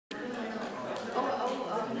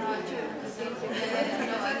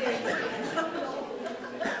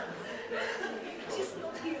She's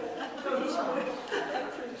not here. I'm pretty sure. I'm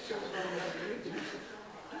pretty sure.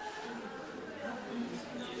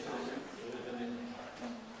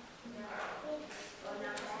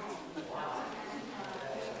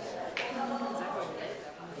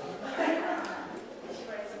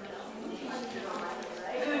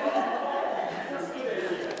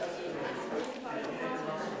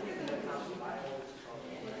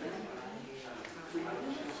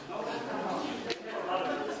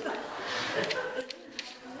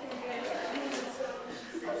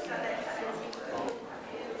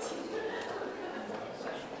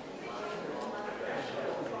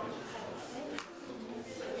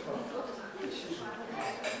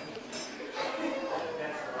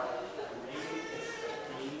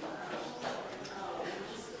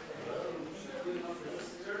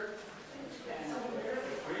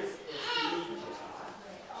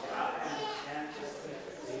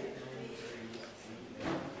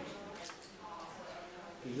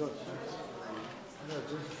比较清楚，那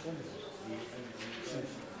真是丰富。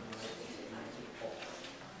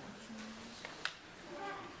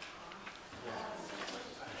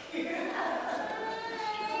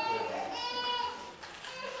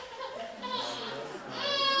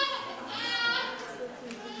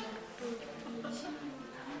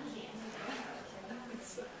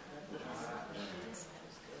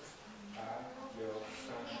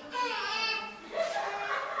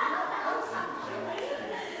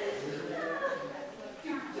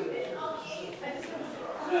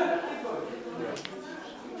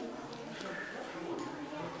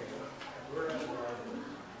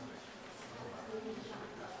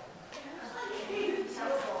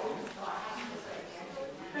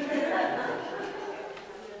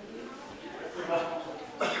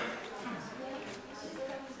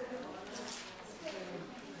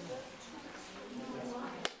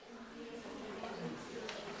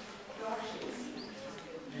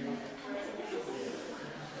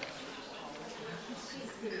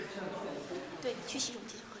对，去洗手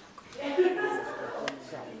间喝两口。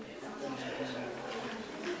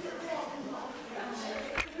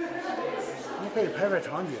你可以拍拍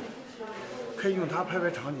场景，可以用它拍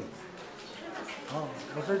拍场景。啊，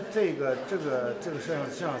我说这个摄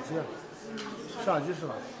像机是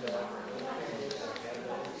吧？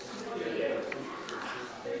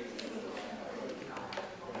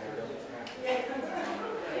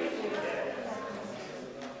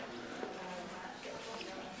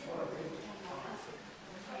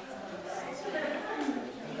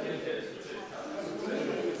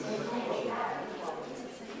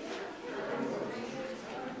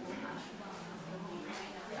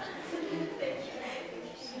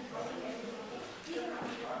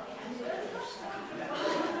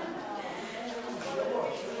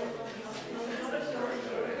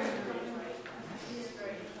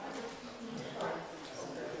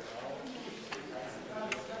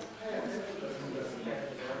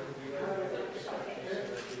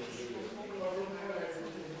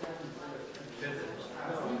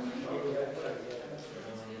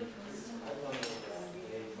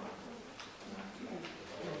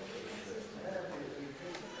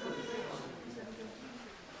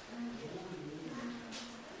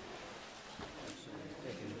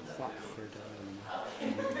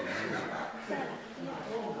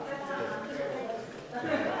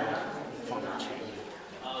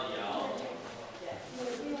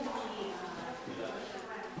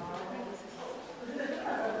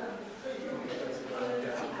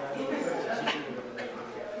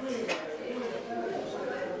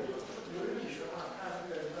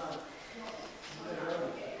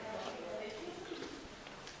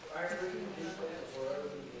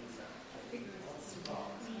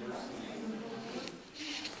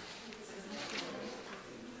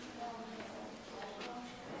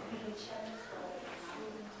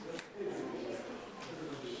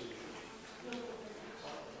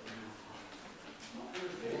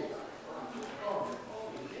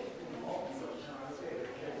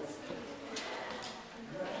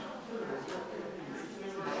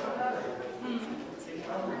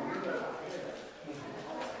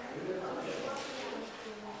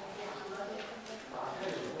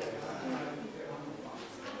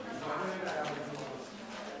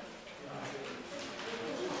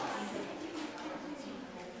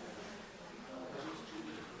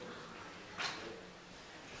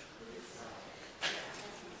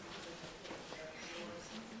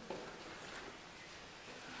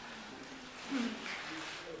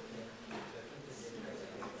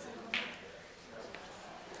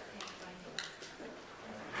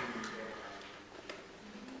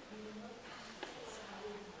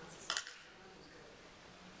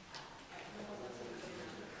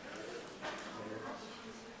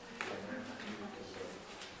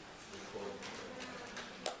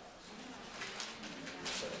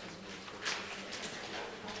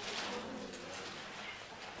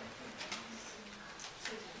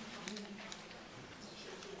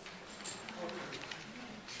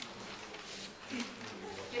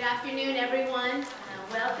 afternoon, everyone.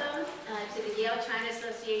 Welcome to the Yale-China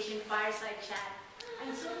Association Fireside Chat.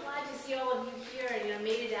 I'm so glad to see all of you here and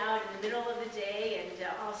made it out in the middle of the day and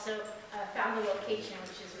also found the location,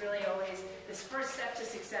 which is really always this first step to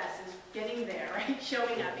success is getting there, right?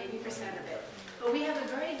 Showing up, 80% of it. But we have a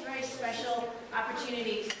very, very special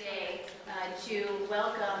opportunity today to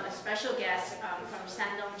welcome a special guest from Sun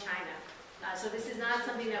Dawei, China. So this is not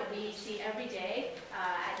something that we see every day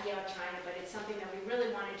at Yale-China, but it's something that we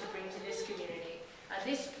really wanted to bring to this community.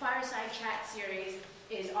 This Fireside Chat series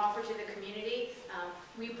is offered to the community.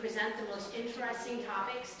 We present the most interesting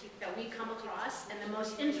topics that we come across and the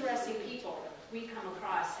most interesting people we come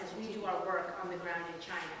across as we do our work on the ground in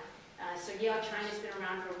China. So Yale-China has been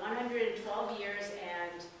around for 112 years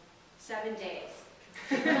and 7 days.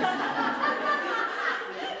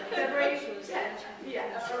 February 10th,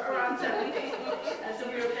 yeah, around 7 days. So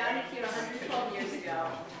we were founded here 112 years ago,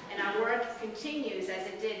 and our work continues as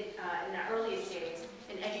it did in the earliest days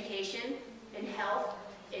in education, in health,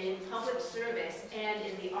 in public service, and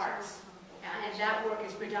in the arts. And that work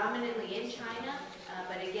is predominantly in China,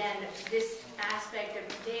 but again, this aspect of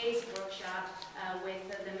today's workshop with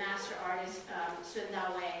the master artist Sun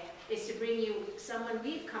Dawei is to bring you someone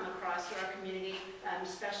we've come across to our community.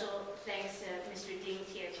 Special thanks to Mr. Ding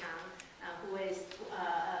Tiechang, who is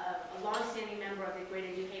a long-standing member of the Greater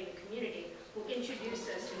New Haven community, who introduced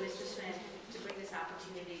us to Mr. Sun to bring this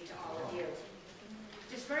opportunity to all of you.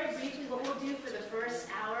 Just very briefly, what we'll do for the first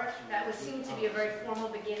hour, that would seem to be a very formal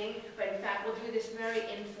beginning, but in fact we'll do this very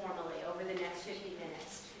informally over the next 50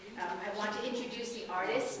 minutes. I want to introduce the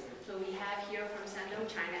artists who we have here from Sun Dawei,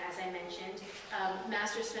 China, as I mentioned.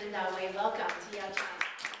 Master Sun Dawei, welcome to Yale-China.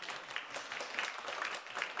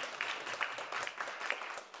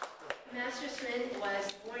 Master Sun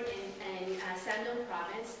was born in Shandong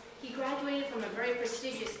province. He graduated from a very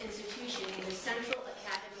prestigious institution in the Central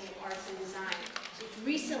Academy of Arts and Design, which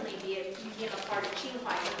recently became a part of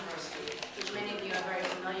Tsinghua University, which many of you are very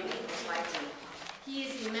familiar with, most likely. He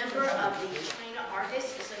is a member of the China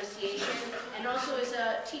Artists Association and also is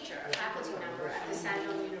a teacher, a faculty member at the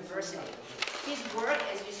Shandong University. His work,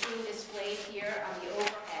 as you see displayed here on the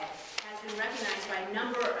overhead, has been recognized by a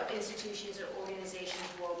number of institutions or organizations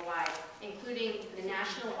worldwide, including the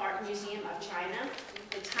National Art Museum of China,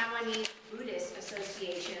 the Taiwanese Buddhist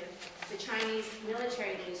Association, the Chinese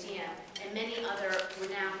Military Museum, and many other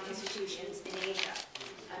renowned institutions in Asia.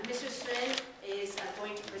 Mr. Sun is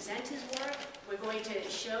going to present his work. We're going to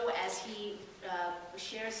show as he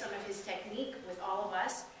shares some of his technique with all of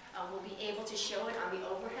us. We'll be able to show it on the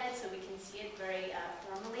overhead so we can see it very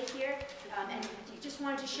formally here. And he just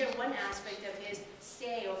wanted to share one aspect of his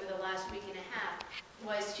stay over the last week and a half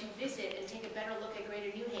was to visit and take a better look at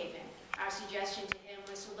Greater New Haven. Our suggestion to him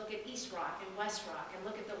was to look at East Rock and West Rock and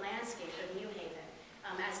look at the landscape of New Haven.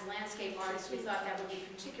 As landscape artists, we thought that would be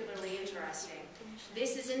particularly interesting.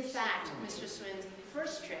 This is, in fact, Mr. Sun's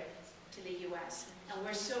first trip to the U.S., and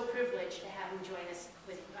we're so privileged to have him join us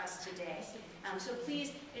today. So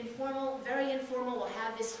please, informal, very informal, we'll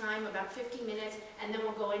have this time, about 50 minutes, and then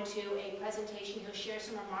we'll go into a presentation. He'll share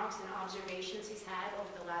some remarks and observations he's had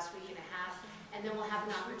over the last week and a half, and then we'll have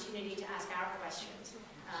an opportunity to ask our questions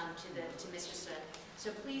to Mr. Sun. So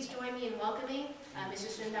please join me in welcoming Mr.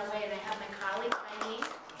 Sun Dawei, and I have my colleague by name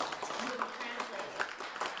who will translate,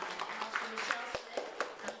 and also Michelle Smith,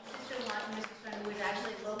 sister-in-law to Mr. Sun, who is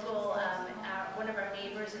actually local, one of our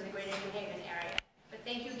neighbors in the Greater New Haven area. But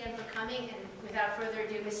thank you again for coming, and without further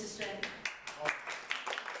ado, Mrs. Sun.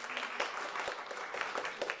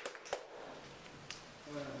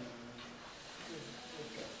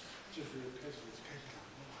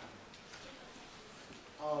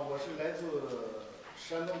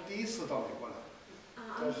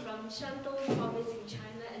 I'm from Shandong province in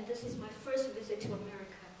China, and this is my first visit to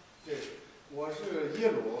America. 对，我是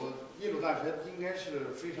耶鲁大学，应该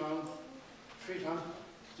是非常，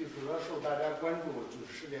就是说受大家关注，就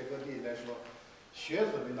是世界各地来说，学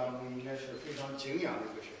子们当中应该是非常敬仰的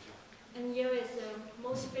一个学校。And Yale is the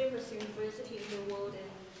most famous university in the world,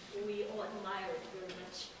 and we all admire it very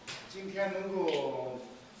much. 今天能够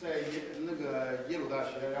在耶鲁大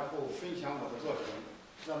学，然后分享我的作品，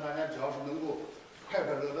让大家只要是能够快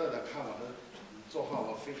快乐乐的看我的作画，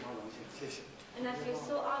我非常荣幸，谢谢。And I feel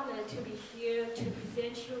so honored to be here to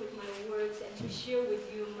present you with my works and to share with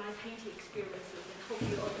you my painting experiences, and hope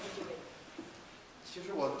you all enjoy it. 其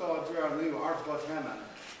实我到这儿能有20多天了，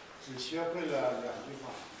只学会了2句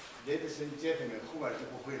话 ，Ladies and gentlemen， 后边就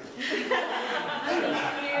不会了。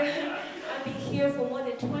I've been here for more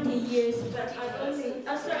than 20 years, but I've only,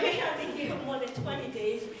 I've been here more than 20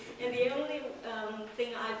 days, and the only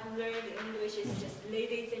thing I've learned in English is just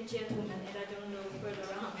ladies and gentlemen, and I don't know further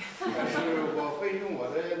on. 但是我会用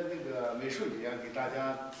我的那个美术语言给大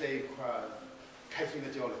家在一块儿开心的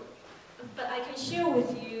交流。 But I can share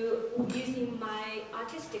with you using my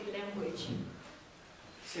artistic language.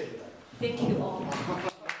 谢谢大家。 Thank you all.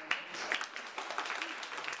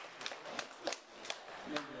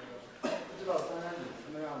 不知道大家有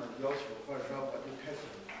什么样的要求，或者说我就开始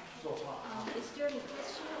作画。Is there any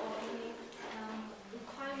question or any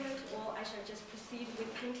requirement, or I shall just proceed with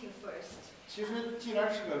painting first? 其实既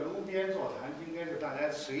然是个炉边座谈，应该是大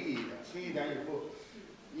家随意一点，随意一点以后，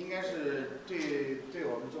应该是对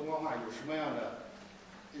我们中国画有什么样的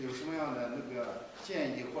那个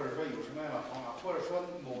建议，或者说有什么样的方法，或者说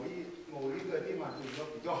某一个地方就是说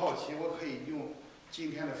比较好奇，我可以用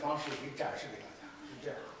今天的方式给展示给大家，是这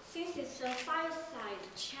样。 Since it's a fireside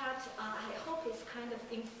chat, I hope it's kind of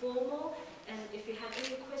informal. And if you have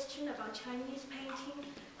any question about Chinese painting,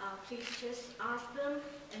 please just ask them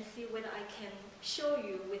and see whether I can show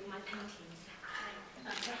you with my paintings.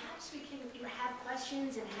 Perhaps we can have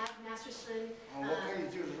questions and have Master Sun 我可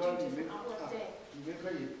以就是 do 说你们 different artwork day. 你们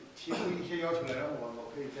可以提出一些要求来，然后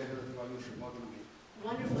我可以在这个地方用什么东西。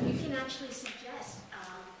 Wonderful. You can actually suggest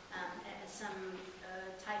some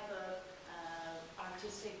type of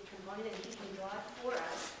artistic component that he can draw it for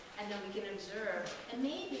us, and then we can observe. And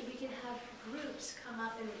maybe we can have groups come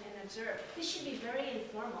up and observe. This should be very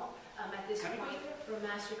informal at this point for a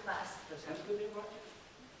master class.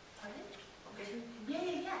 Pardon? Yeah.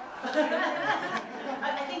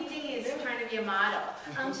 I think Ding is trying to be a model.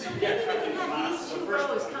 So maybe we can have these two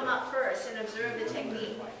rows come up first and observe the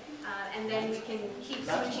technique, and then we can keep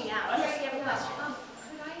switching out. Yes, you have a question?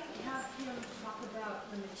 Could I have him talk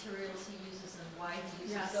about the materials he uses and why he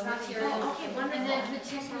uses Yes, the that's materials? right. Okay, wonderful. And then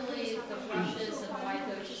particularly the brushes and why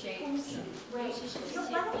those shapes. Right. So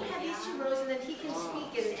why don't we have these two rows, and then he can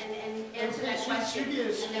speak and answer that question,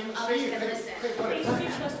 and then others can listen. Please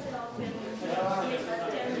switch yourself and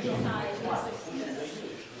stand beside us.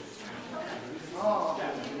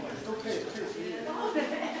 都可以。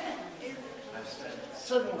这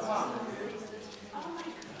种画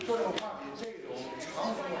比这种长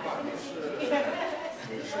幅的画笔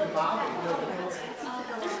是马尾的。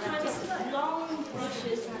 This kind of long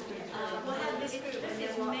brushes, we'll have this is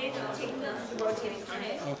made of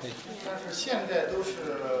the 但是现在都是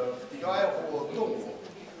比较爱护动物，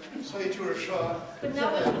所以就是说， But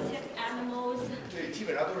now we protect animals, 对，基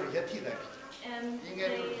本上都是一些替代品。 and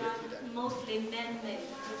they are mostly man-made.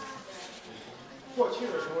 过去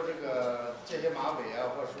的时候，这些马尾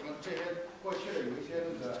啊，或者什么这些过去的有一些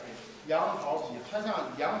那个羊毫笔，它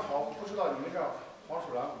像羊毫，不知道你们这儿黄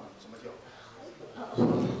鼠狼怎么叫？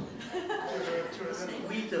就是那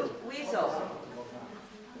weasel。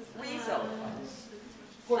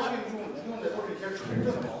过去用的都是一些纯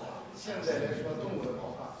正的毛发，现在来说动物的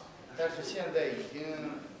毛发，但是现在已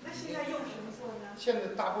经。那现在用什么做呢？现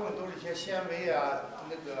在大部分都是一些纤维啊、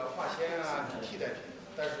那个化纤啊替代品，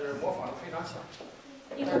但是模仿的非常像。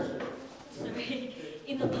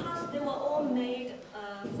In the past, they were all made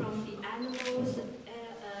from the animals'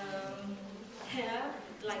 hair,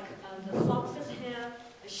 like the fox's hair,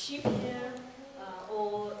 the sheep hair,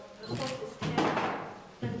 or the horse's hair.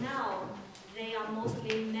 But now, they are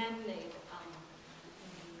mostly man-made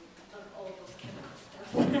of all those chemical stuff.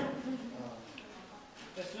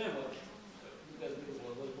 但虽然我觉得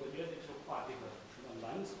就是画这个什么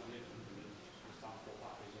蓝色那种上火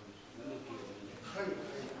画这种，能不能给我们一点？可以，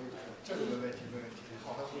这个没问题。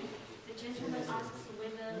好的。 The gentleman asks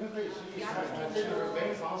whether 你们可以实际看看，这是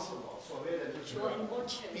文房四宝，所谓的就是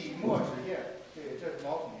笔墨纸砚，对，这是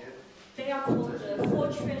毛笔。 They are called the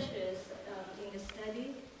four treasures in the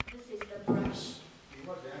study. This is the brush. 笔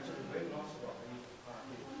墨纸砚，这是文房四宝的一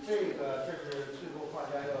啊。这是最后画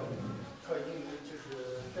家要刻印的，就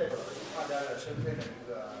是代表画家的身份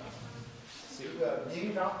的一个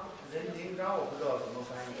名章，人名章，我不知道怎么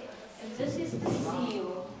翻译。 And this is the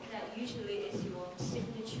seal that usually is your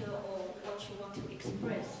signature or what you want to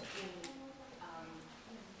express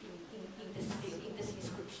in the seal, in this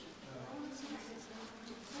inscription.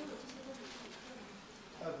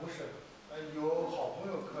 不是，有好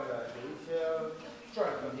朋友刻的，有一些篆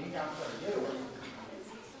刻名家刻的，也有。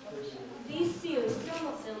 These seals, some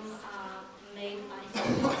of them are made by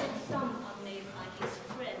him, and some are made by his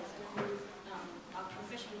friends who are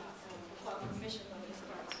professional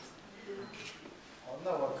inscribers. 好，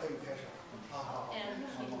那我可以开始了。好。 And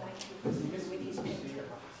he'd like to proceed with his painting.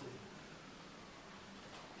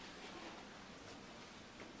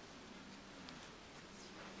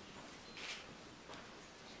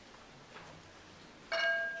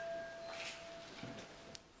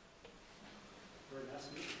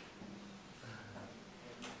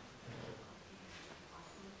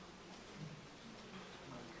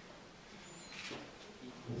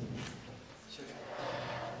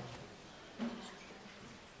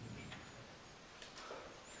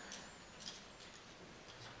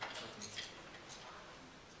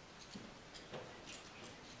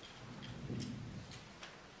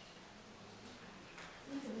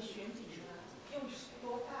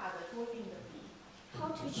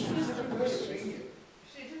 to choose 这 the 个可以随 brushes? 意，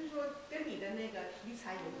是，就是说跟你的那个题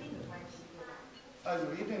材有一定的关系，对吧？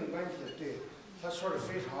有一定的关系。对，他说的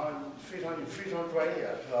非常专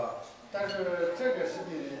业，是吧？但是这个事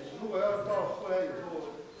情，如果要到后来以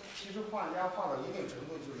后，其实画家画到一定程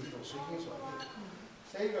度就是一种随心所欲。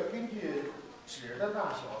再一个，根据纸的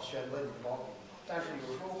大小选择你的毛笔，但是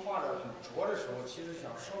有时候画的很拙的时候，其实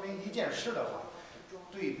想说明一件事的话，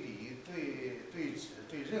对笔、对纸、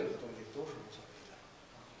对任何东西都是无所谓的。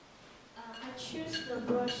I choose the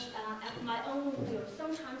brush at my own will.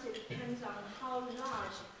 Sometimes it depends on how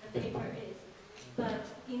large the paper is, but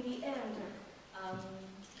in the end,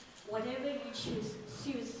 whatever you choose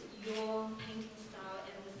suits your painting style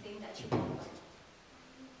and the thing that you want.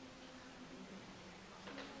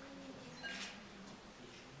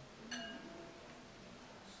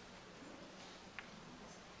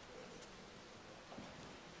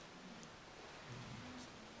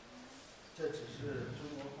 这只是中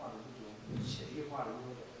国画的一种写意画的一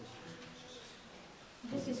种表现形式。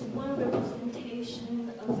 This is one representation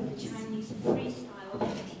of the Chinese freestyle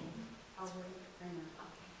painting.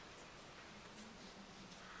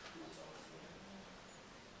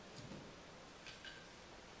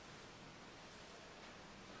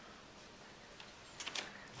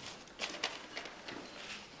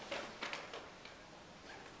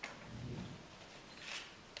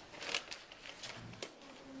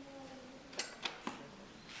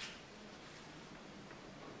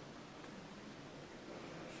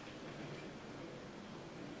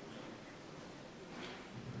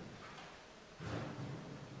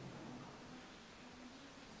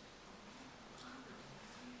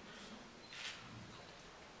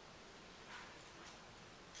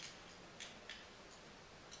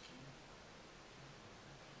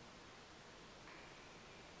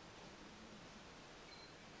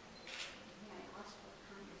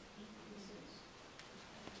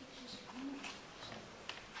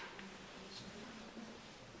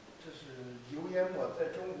 这是油烟墨，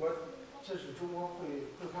在中国，这是中国绘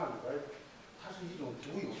画里边，它是一种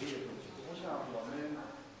独有的一个东西，不像我们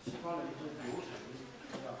西方的一些流程一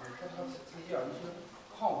样，它不一样，一些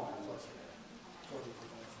泡沫做起来，做这些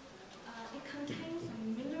东西。It contains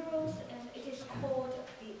some minerals and it is called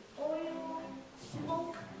the oil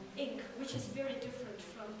smoke ink, which is very different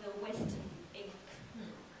from the Western ink.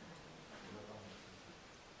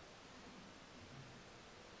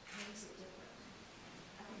 Makes it different.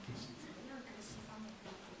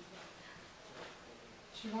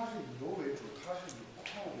 西方是以油为主，它是以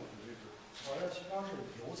矿物质为主，好像西方是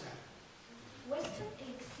油彩。 Western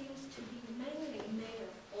ink seems to be mainly made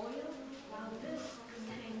of oil, while this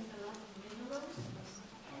contains a lot of minerals.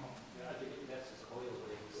 Yeah, I think that's his oil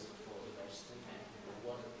rings for the Western and the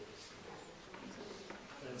water is.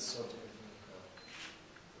 It's so different from the color.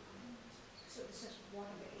 So this is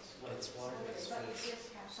water-based. It's water-based, But but it does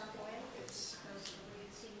have some oil, it's because the way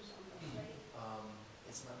it seems on the plate.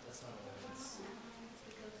 it's not. That's not oil. It's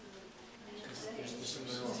Because there's some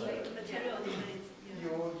minerals in it. material. 有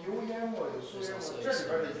油烟墨，有素烟墨，这里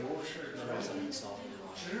边的油是 Minerals in it salt and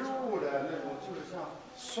water. 植物的那种，就是像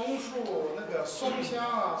松树那个松香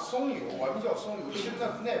啊、松油，我们叫松油，其实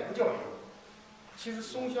那也不叫油。其实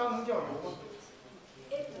松香能叫油吗？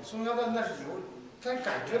松香那是油，咱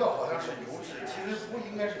感觉到好像是油脂，其实不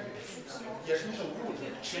应该是油，也是一种物质。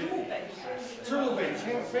植物本身。植物本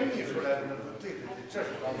身分泌出来的那种，对，这是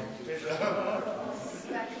高明，这是。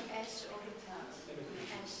 Like S or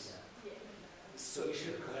S. So you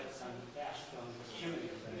should collect some ash from the chimney.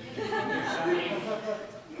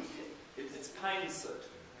 It's pine soot.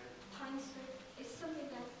 Pine soot is something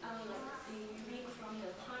that you make from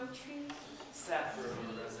the palm trees.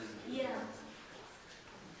 Saffron resin. Yeah.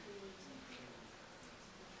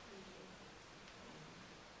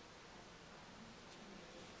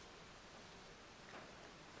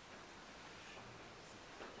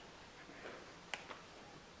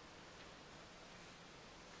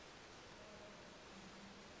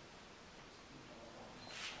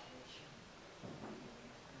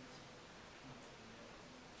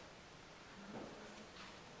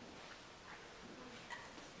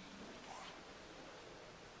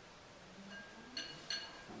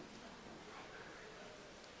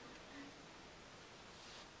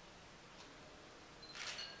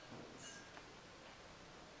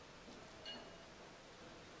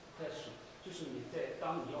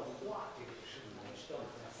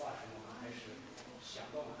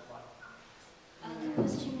 The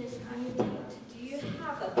question is, when you paint, do you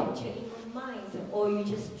have a picture in your mind, or you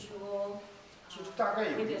just draw 就是大概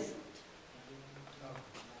有 with 一 your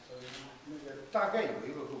那个大概有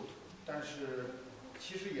一个构图，但是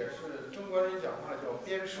其实也是中国人讲话叫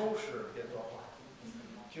边收拾边作画。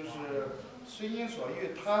就是随心所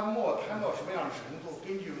欲，他墨摊到什么样的程度，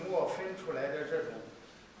根据墨分出来的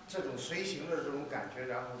这种随形的这种感觉，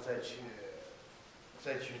然后再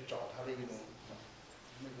去找他的一种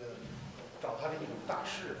找他的一种大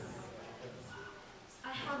势。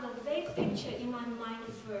I have a vague picture in my mind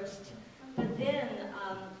first, but then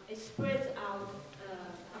it spreads out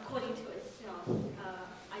according to itself.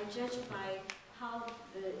 I judge by how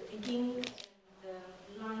the ink and the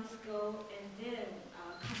lines go, and then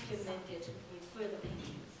complement it with further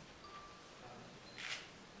paintings.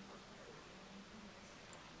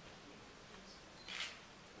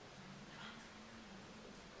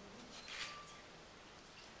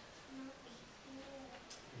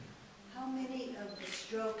 How many of the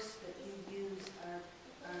strokes that you use are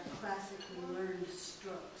classically learned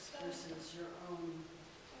strokes versus your own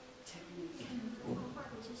technique? 画画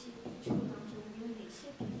的这些笔触当中，有哪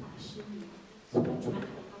些笔法是你从传统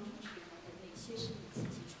当中学来的？哪些是你自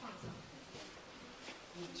己创造的？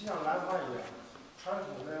就像兰花一样，传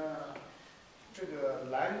统的这个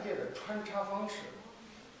兰叶的穿插方式，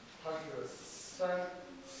它是3、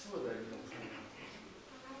4的一种处理，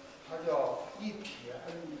它叫一撇。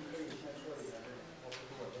你可以先说一下这个，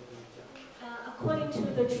我就跟你讲。According to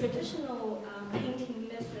the traditional painting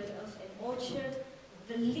method of an orchard,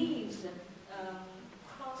 the leaves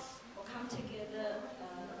cross or come together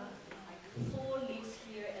like 4 leaves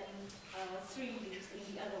here and 3 leaves in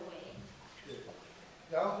the other way. 对，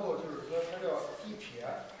然后就是说它叫一撇、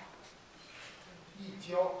一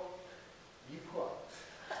交、一破，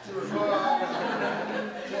就是说。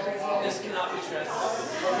This cannot be translated.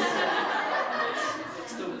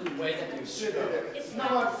 It's the way that you 对对对。 It's 那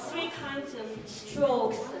么 like 3 kinds of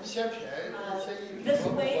strokes, 先撇，先一撇。 this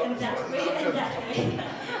way and that way and that way.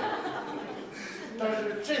 但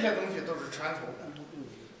是这些东西都是传统的，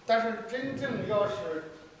但是真正要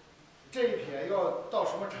是这一撇要到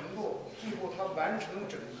什么程度，最后它完成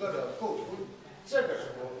整个的构图，这个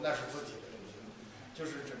时候那是自己的东西，就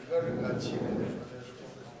是整个这个气氛来说，这是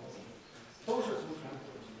都是从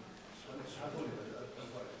传统里面得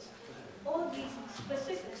过来的。All these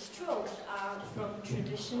specific strokes are from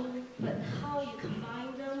tradition, but how you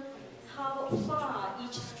combine them, how far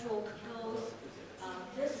each stroke goes,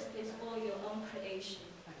 this is all your own creation.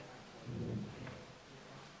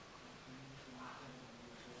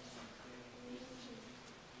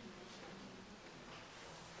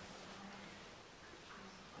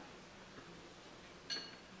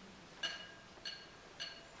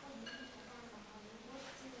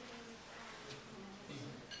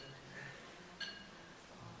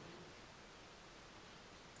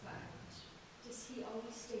 Does he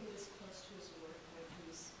always stay this close to his work when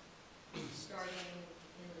he's starting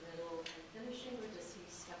in the middle and finishing, or does he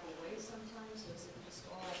step away sometimes, or is it just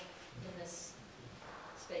all in this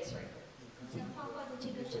space right here? 在画画的这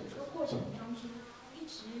个整个过程当中，一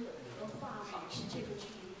直和画保持这个距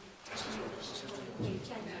离，但是有的时候会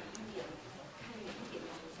站远一点，看远一点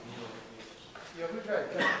然后再画。也会这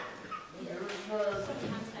样，你比如说，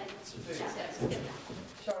 Sometimes I step back.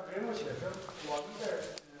 像人物写生，我们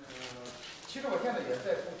在其实我现在也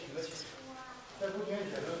在不停的写生，在不停的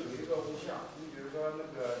写生有一个物象，你比如说那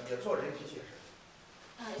个也做人体写生。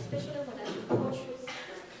 Especially when I do portraits,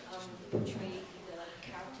 portray the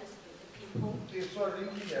characters of the people. 对，做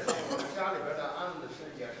人体写生，我们家里边的案子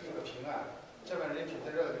也是一个平案，这边人体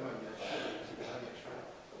在这个地方也是，基本上也是，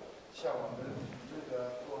像我们这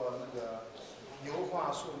个做那个油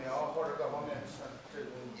画、素描或者各方面，像这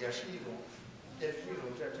种也是一种这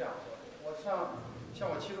样做的。我像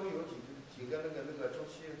我其中有几个那个周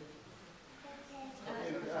期，对，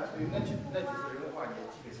那几幅人物画也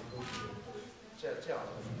基本上都是这样的。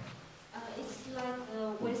It's like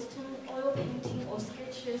Western oil painting or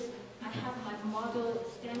sketches. I have my model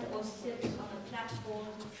stand or sit on a platform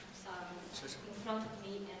in front of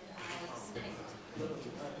me and I paint.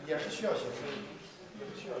 也是需要写生，也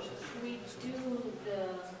是需要写生。 We do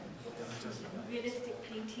the realistic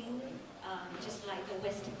painting just like the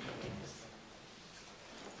Western paintings.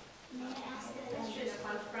 May I ask the question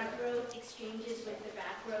on front row exchanges with the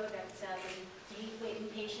back row that's waiting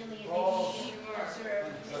patiently and making you observe?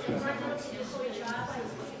 The front row did a good job.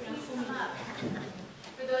 Please come up.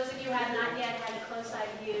 For those of you who have not yet had a close-eye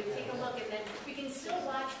view, take a look and then we can still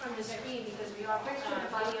watch from the screen because we are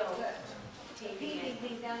audio taping it.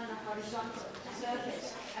 Painting down on a horizontal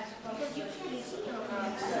Surface. because you can't see it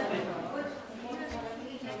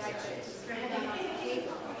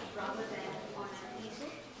rather than on an easel.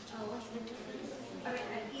 What's the difference? I mean,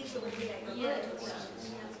 an easel would be like a Yeah. vertical one.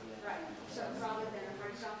 Right. So rather than a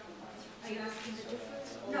horizontal one. Are you asking the difference?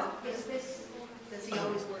 Or No, is this, Does he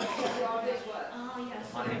always work? does he always work? yes.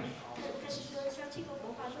 他是说，像这个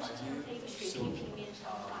国画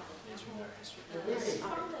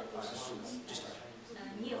方的都是数字，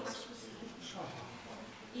你也画数字。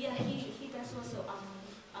Yeah, he does also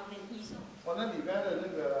on an easel. 我那里边的那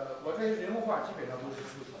个，我这些人物画基本上都是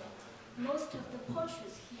竖的。Most of the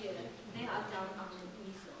portraits here, they are done on an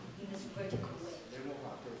easel in this vertical way. 人物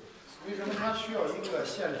画对。为什么他需要一个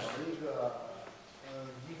现场的一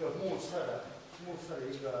个目测的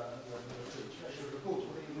一个准确，就是构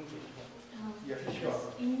图的一种准确，也是需要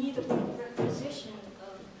的。You need a precision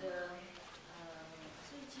of the.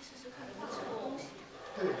 所以其实是看画什么东西。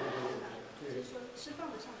对。就是说是放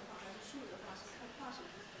得上的画还是竖的画，是看画什么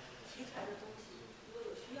题材的东西。如果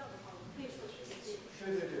有需要的话，我们可以说是这个。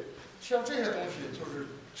对，像这些东西就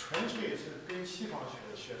是纯粹是跟西方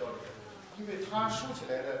学到的这些东西，因为它梳起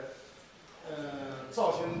来的，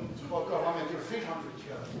造型或各方面就是非常准确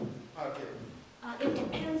的。对。It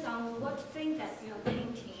depends on what thing that you're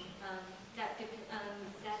painting. That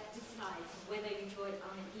decides whether you draw it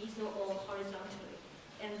on an easel or horizontally.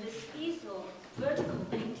 And this easel vertical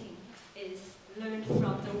painting is learned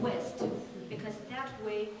from the West because that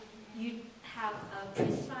way you have a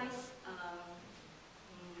precise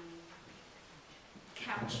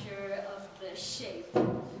capture of the shape.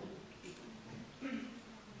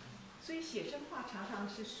 所以写真画常常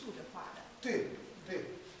是竖着画的。对。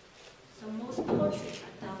So most portraits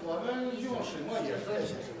are done. 我们用水墨也是在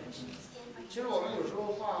写生。其实我们有时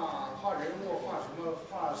候画人物、画什么、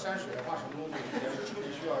画山水、画什么东西，也是处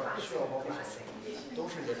理需要包括水，都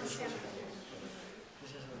是也是书写的。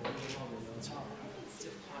这是我们这方面能唱的，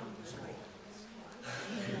这幅画你不送我。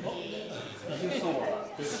已经送我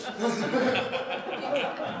了。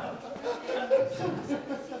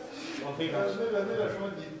我非常那个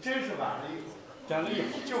说你真是晚了一会儿，讲了一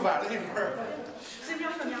会儿，就晚了一会儿。是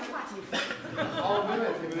要说你要画几幅？好，没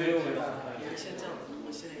问题。没有。先这样的，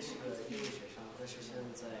我现在是个艺术学生，但是现在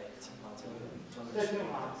在清华教育专门在清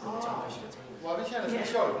华。专门学中文。我们现在是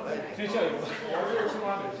校友了，真校友了。我是清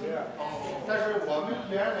华美学院，但是我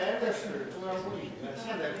们原来的是中央工艺学院，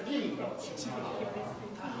现在并到清华了。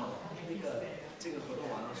太好了，这个活动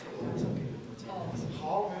完了之后，我想给你多介绍。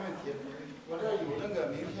好，没问题。我这有那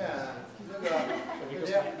个名片，那个名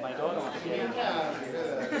片给这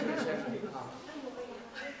个先生啊。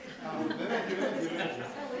没问题。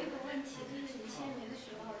我有个问题，就是你签名的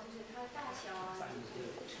时候，就是它大小啊，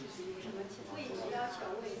就是什么位置要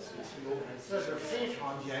求位置。这是非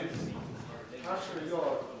常严谨，它是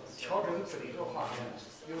要调整整个画面。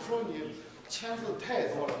有时候你签字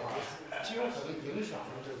太多的话，极有可能影响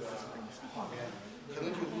这个画面，可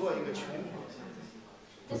能就做一个全画。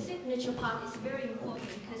The signature part is very important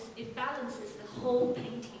because it balances the whole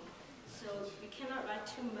painting. So you cannot write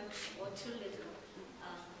too much or too little.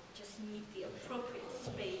 Just need the appropriate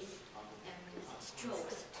space and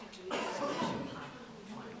strokes to do the signature part.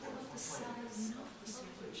 The size of the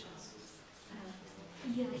signatures.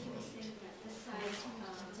 Yeah, he was saying that the size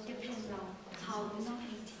depends on how this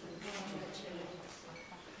painting is.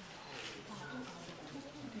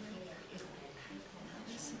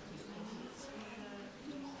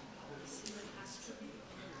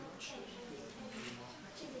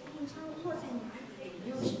 落在哪里？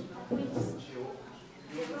有没有什么规则？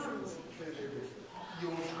有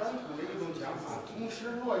传统的一种讲法，同时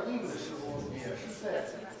落印的时候也是在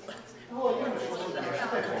保留。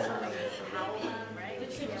The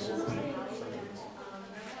traditional saying is that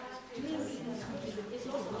doing things is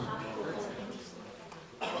also part of the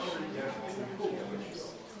whole painting.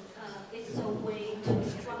 It's a way to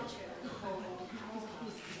structure the whole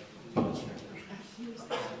picture.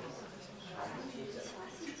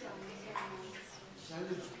 现在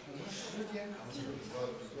从时间可能是比较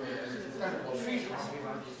但是我非常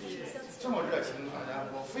这么热情，大家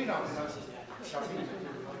我非常想跟你们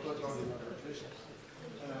多交流知识。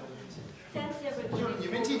Thanks everybody就是你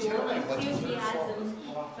们 for 尽情的问， your 我尽情的说， enthusiasm.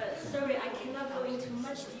 好吧？ But sorry, I cannot go into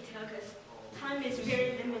much detail because time is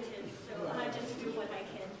very limited. So I just do what I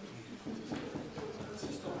can.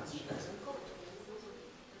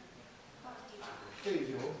 对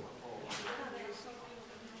流。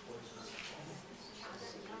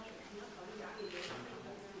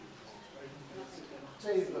这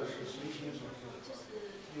个是随心所欲，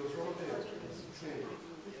有时候对。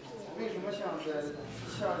为什么像有些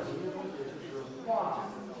东西就是画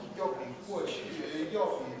要比过去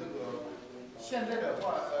要比那个现在的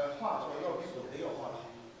画作要比古代要画的好，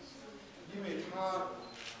因为它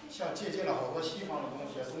像借鉴了好多西方的东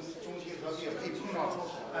西，中西合璧可以碰撞出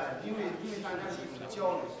好来，因为大家是一种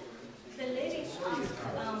交流。The ladies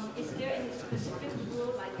asked, is there any specific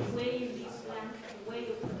rule, like where you leave blank and where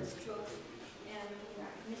you put the strokes? And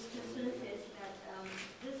Mr. Sun says that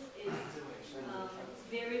this is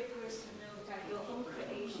very personal, your own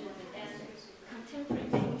creation.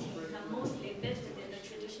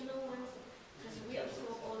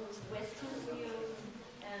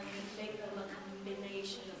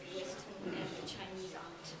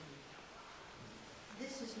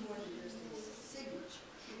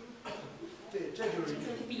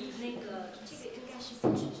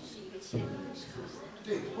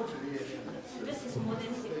 的也是。 This is more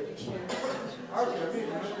than signature. 而且为什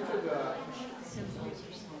么这个？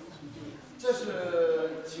这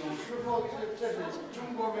是90后，这是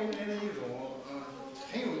中国文人的一种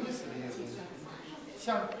很有意思的一个东西。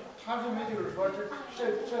像他认为就是说这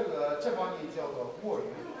方面叫做卧云。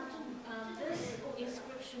This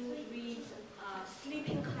inscription reads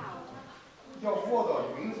 "sleeping cloud." 要卧到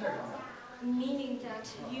云彩上面。 Meaning that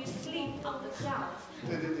you sleep on the clouds.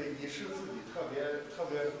 对对对，你是自己特别高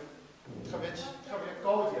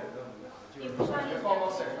洁的，就是特别高高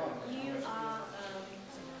在上的。You are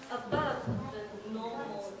above the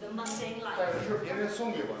normal, the mundane 但 life. 是别人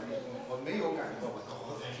送给我的，我没有感觉到我高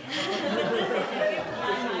高在上。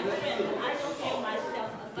 My friend, I don't feel myself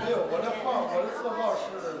没有， above. 我的字号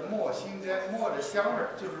是墨心斋，墨的香味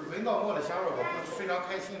儿，就是闻到墨的香味儿，我会非常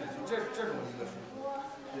开心的，就这种一个书。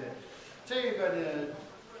对。 这个呢，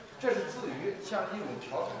这是自娱，像一种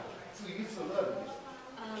调侃，自娱自乐的意思。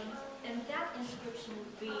And that inscription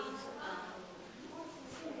reads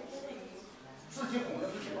自己哄着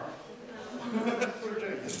自己玩儿，就是这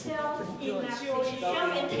个意思。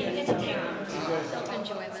 self-entertainment.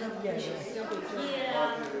 Self-enjoyment.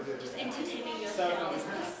 Yeah, just entertaining yourself. Is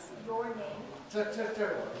this your name? 这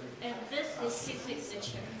是我的意思。 And this is his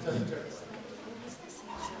signature. 这是这个。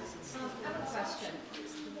 I have a question.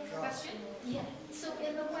 Question? Yeah. So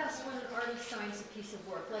in the West, when an artist signs a piece of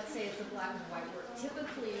work, let's say it's a black and white work,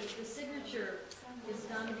 typically the signature is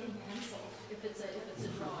done in pencil. If it's a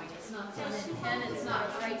drawing, it's not done in pen. It's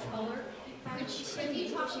not bright color. Can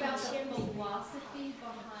you talk about the philosophy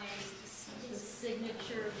behind the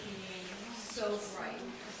signature being so bright?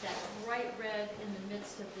 That bright red in the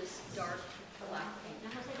midst of this dark black paint.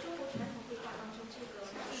 然后在中国传统绘画当中，这个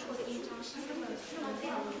最后的印章是用了这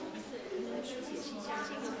样的红色，能不能解释一下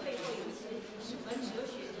这个背后有一些什么哲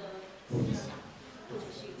学的思想，或者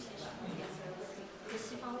是有些什么样的？和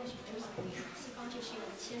西方为什么这么不一样？西方就是用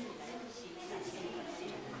千里来的写4千里的写。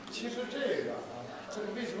其实这个这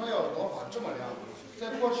个为什么要模仿这么亮？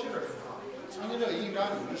在过去的时候，曾经这个印章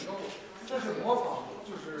有人说过，这是模仿，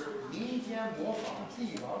就是民间模仿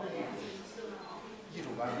帝王的一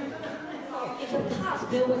种办法。 In the past,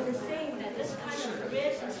 there was a saying that this kind of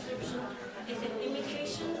red inscription is an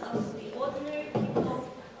imitation of the ordinary people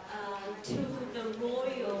to the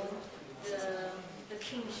royal, the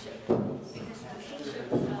kingship, because the kingship,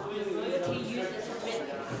 the royalty uses red.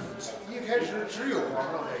 一开始只有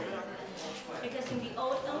皇上在用， Because in the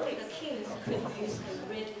old, only the kings could use the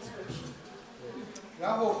red inscription.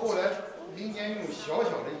 然后后来民间用小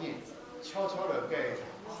小的印，悄悄地盖上。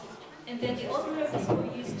 And then the ordinary people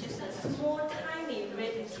use just a small, tiny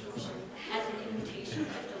red inscription as an imitation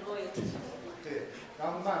of the royalty. 对，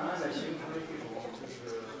然后慢慢的形成了一种就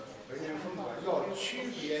是文人风格，要区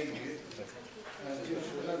别于，就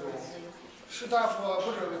是那种士大夫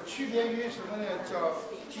不是区别于什么呢？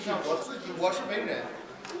就像我自己，我是文人，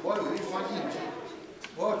我有一双印记，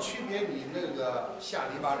我要区别你那个下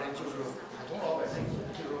里巴人，就是普通老百姓，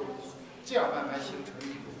就是这样慢慢形成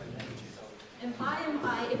一种文人阶层。 And by and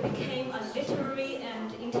by, it became a literary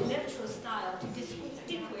and intellectual style to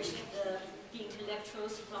distinguish the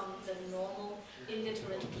intellectuals from the normal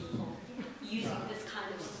illiterate people, using this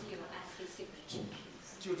kind of seal as his signature.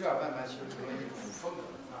 就这样慢慢形成了一种风格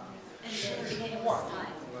啊。 And then it became a 画，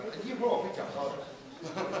 style. 一会儿我会讲到的。一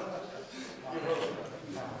会儿我会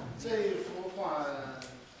这一幅画，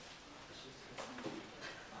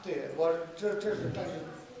对我这是但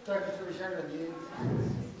是这位先生您。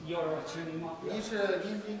 要让签名吗？您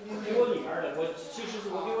给我女儿的，其实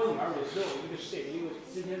是我给我女儿每次我一个谁，因为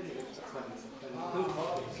今天这个很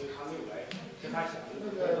好，所以她没有来，是她想的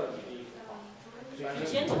得到你的一幅画。 The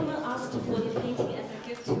gentleman asked for the painting as a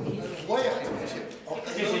gift to his. 我也很荣幸，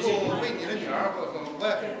能够为你的女儿，我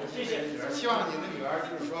也很荣幸为你的女儿，希望你的女儿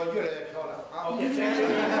就是说越来越漂亮啊。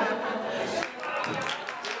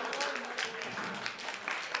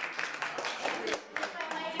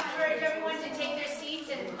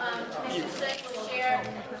Mr. Sun will share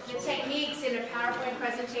the techniques in a PowerPoint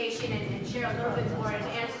presentation and share a little bit more and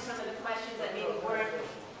answer some of the questions that maybe weren't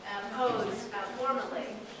posed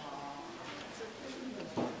formally.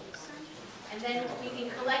 And then you can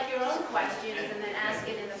collect your own questions and then ask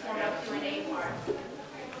it in the formal Q&A part.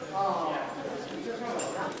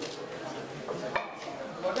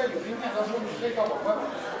 我这有名片，到时候你可以到我这。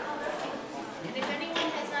 And if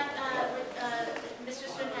anyone has not, Mr.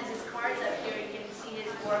 Sun has his cards up here. You can see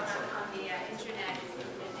his work on the internet and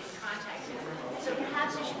contact him. So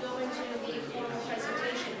perhaps we should go into the formal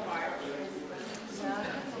presentation part.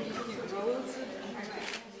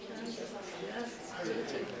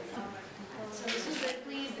 So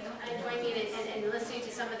please join me in listening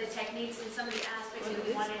to some of the techniques and some of the aspects that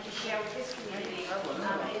we wanted to share with his community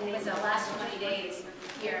in his last 20 days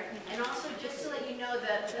here. And also, just to let you know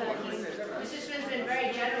that Mr. Swin's been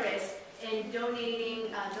very generous in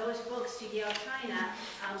donating those books to Yale-China.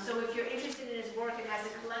 So if you're interested in his work, it has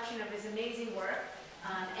a collection of his amazing work,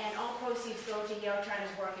 and all proceeds go to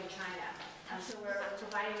Yale-China's work in China. So we're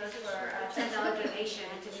providing those for a $10 donation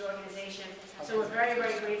to the organization. So we're very,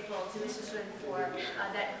 very grateful to Mr. Swin for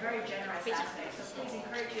that very generous aspect. So please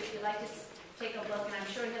encourage you, if you'd like to take a look, and I'm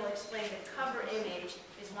sure he'll explain the cover image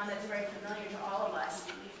is one that's very familiar to all of us.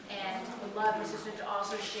 And we'd love Mr. Swin to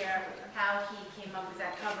also share how he came up with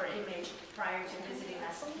that cover image prior to visiting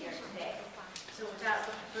us here today. So without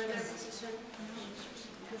further, Mr. Swin.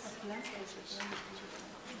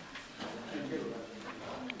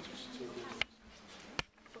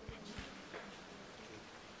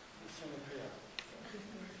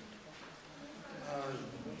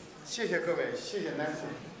谢谢各位，谢谢 Nancy。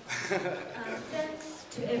 Thanks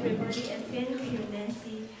to everybody and thank you,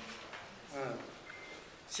 Nancy.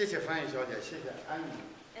 谢谢翻译小姐，谢谢安妮。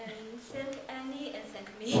 And thank Annie and thank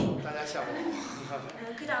me. 大家下午好。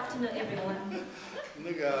Good afternoon, everyone.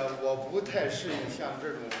 那个我不太适应像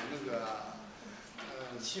这种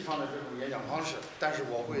西方的这种演讲方式，但是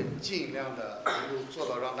我会尽量的能够做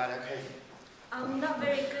到让大家开心。 I'm not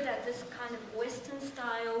very good at this kind of Western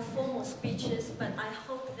style formal speeches, but I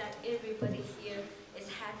hope that everybody here is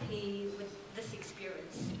happy with this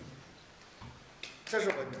experience. 这是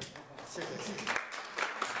我，谢谢谢谢。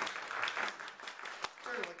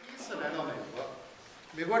这是我第一次来到美国，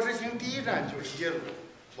美国之行第一站就是耶鲁，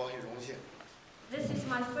我很荣幸。 This is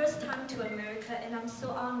my first time to America, and I'm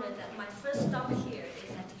so honored that my first stop here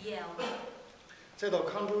is at Yale. 再到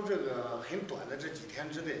康州这个很短的这几天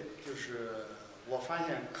之内，就是我发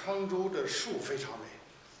现康州的树非常美。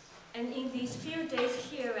 And in these few days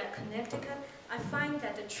here at Connecticut, I find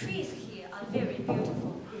that the trees here are very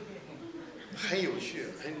beautiful. 很有序，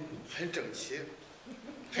很整齐，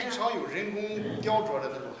很少有人工雕琢的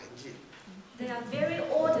那种痕迹。 They are very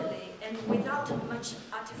orderly and without much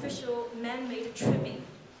artificial man-made trimming.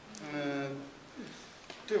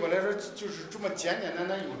 对我来说就是这么简简单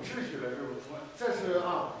单有秩序的这种图案。这是这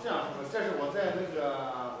样说，这是我在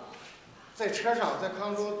在车上，在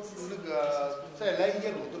康州在来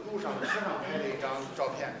耶鲁的路上的车上拍了一张照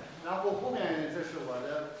片，然后后面这是我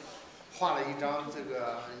的画了一张这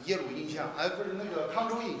个耶鲁印象，不是康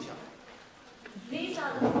州印象。 These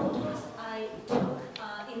are the photos I took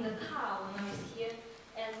in the car when I was here,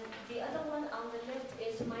 and the other one on the left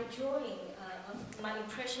is my drawing of my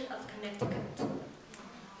impression of Connecticut.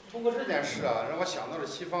 通过这件事让我想到了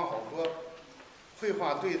西方好多绘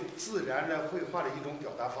画对自然的绘画的一种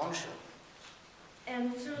表达方式。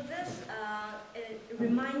 And through this, it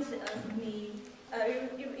reminds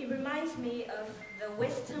me of the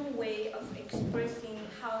Western way of expressing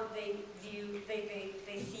how they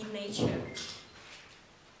see nature.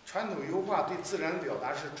 传统油画对自然的表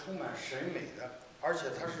达是充满审美的，而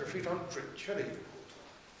且它是非常准确的一种构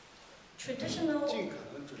图，尽可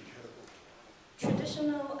能准确的构图。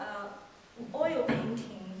 Traditional oil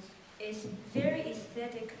painting is very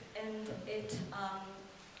aesthetic and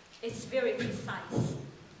it's very precise.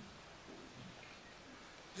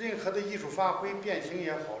 任何的艺术发挥，变形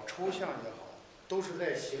也好，抽象也好，都是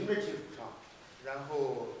在形的基础上，然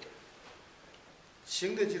后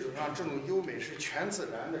形的基础上，这种优美是全自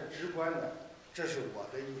然的、直观的，这是我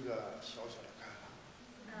的一个小小的看法。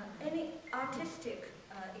Any artistic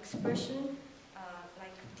expression,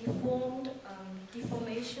 like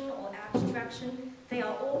deformation or abstraction, they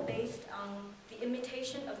are all based on the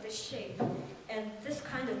imitation of the shape, and this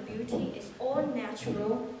kind of beauty is all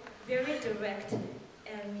natural, very direct,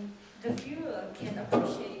 and the viewer can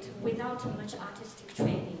appreciate without much artistic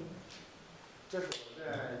training. 这是我在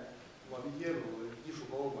我们耶鲁艺术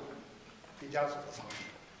博物馆毕加索的藏品，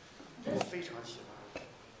我非常喜欢。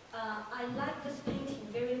I like this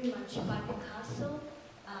painting very much by Picasso,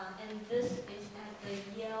 and this is at the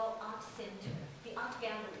Yale Art Center, the art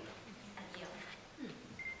gallery at Yale.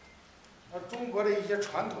 中国的一些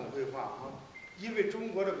传统绘画因为中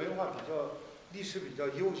国的文化历史比较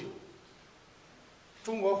悠久，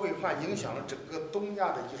中国绘画影响了整个东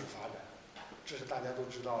亚的艺术发展，这是大家都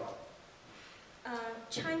知道的。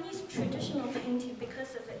 Chinese traditional painting,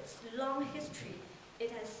 because of its long history, it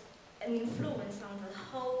has an influence on the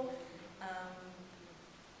whole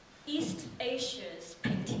East Asia's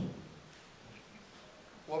painting.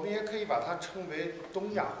 我们也可以把它称为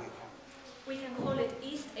东亚绘画。 We can call it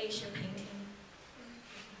East Asia painting.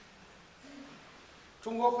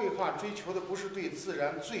 中国绘画追求的不是对自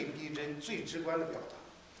然最逼真、最直观的表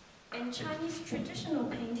达。 And Chinese traditional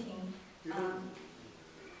painting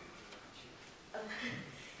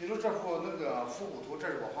比如这幅那个复古图，这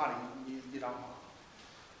是我画的一张画。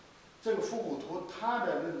这个复古图，它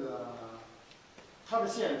的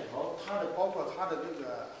线条，包括它的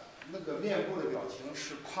那个面部的表情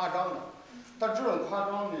是夸张的，但这种夸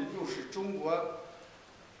张呢，又是中国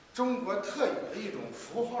特有的一种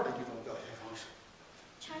符号的一种表现方式。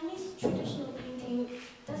Chinese traditional painting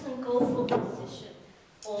doesn't go for precision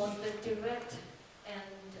or the direct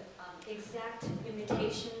and exact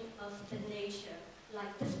imitation of the nature.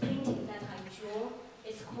 Like this painting that I draw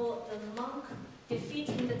is called The Monk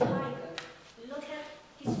Defeating the Tiger. Look at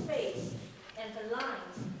his face and the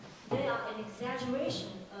lines. They are an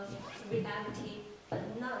exaggeration of reality,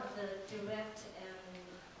 but not the direct and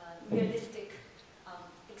realistic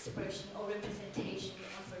expression or representation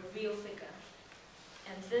of a real figure.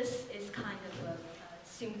 And this is kind of a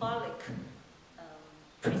symbolic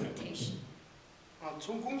presentation.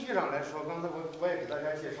 从工具上来说，刚才我也给大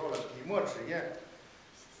家介绍了笔墨纸砚。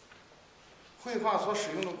绘画所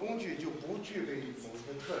使用的工具就不具备某一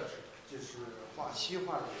个特质，就是西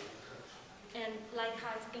画的一个特质。And like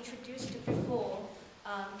I've introduced before,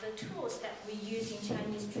 the tools that we use in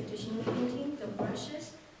Chinese traditional painting, the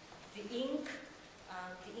brushes, the ink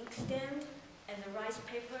stand, and the rice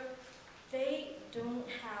paper, they don't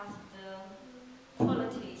have the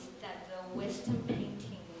qualities that the Western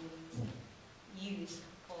paintings use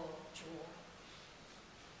or draw.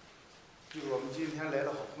 就是我们今天来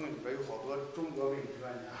的好朋友里边有好多中国文艺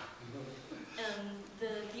专家。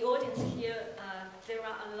The audience here, there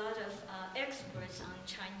are a lot of experts on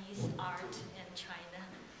Chinese art and China.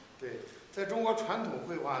 对，在中国传统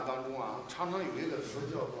绘画当中啊，常常有一个词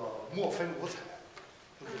叫做“墨分五彩”，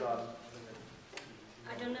不知道。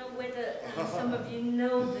I don't know whether some of you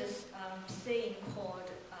know this saying called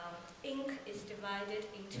ink is divided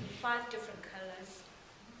into 5 different colors.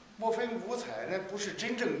 墨分五彩，那不是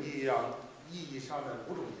真正意义上的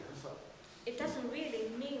5种颜色。It doesn't really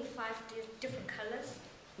mean 5 different colors.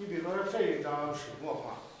 你比如说这一张水墨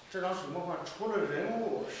画，这张水墨画除了人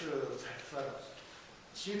物是彩色的，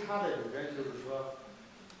其他的里边就是说，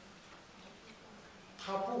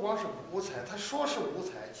它不光是五彩，它说是五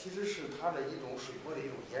彩，其实是它的一种水墨的一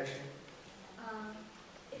种延伸。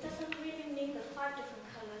It doesn't really mean the 5 different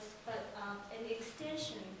colors, but an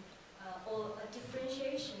extension or a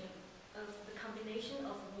differentiation of the combination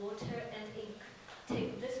of water and ink.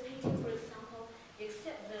 Take this painting, for example,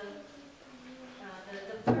 except the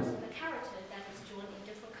person, the character that is drawn in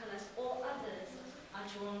different colors, all others are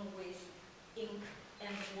drawn with ink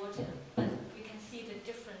and water, but you can see the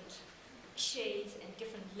different shades and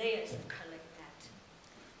different layers of color in that.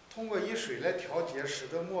 通过以水来调节，使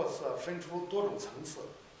得墨色分出多种层次。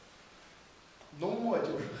浓墨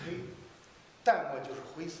就是黑，淡墨就是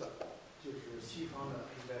灰色，就是西方的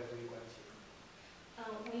黑白灰关系。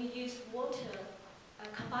We use water,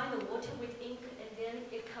 combine the water with ink, and then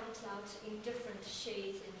it comes out in different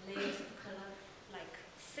shades and layers of color. Like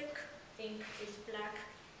thick ink is black,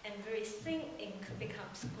 and very thin ink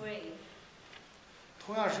becomes gray.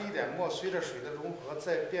 同样是一点墨，随着水的融合，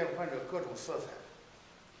在变换着各种色彩。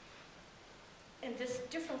And this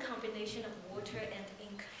different combination of water and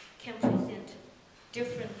ink can present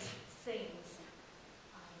different things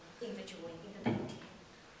in the drawing, in the painting.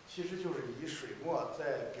 其实就是以水墨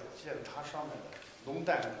在表现它上面的浓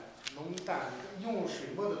淡，用水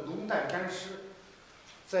墨的浓淡干湿，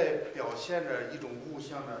在表现着一种物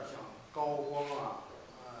象的像高光啊，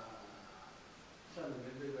像你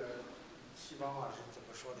们这个西方话是怎么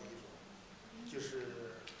说的一种，就是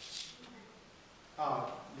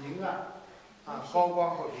明暗。高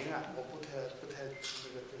光和明暗，我不太这个词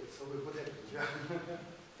汇不太准确。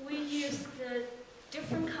We use the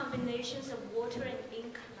different combinations of water and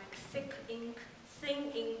ink, like thick ink,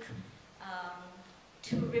 thin ink,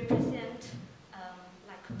 to represent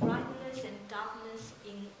like brightness and darkness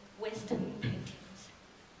in Western paintings.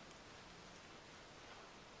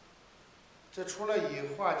 这除了以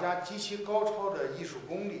画家极其高超的艺术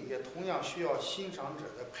功力，也同样需要欣赏者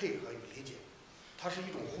的配合与理解，它是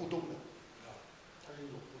一种互动的。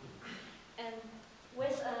And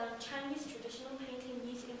with Chinese traditional painting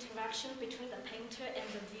needs interaction between the painter and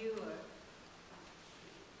the viewer.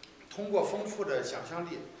 通过丰富的想象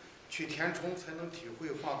力去填充，才能体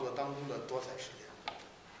会画作当中的多彩世界。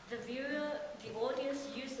The viewer, the audience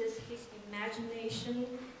uses his imagination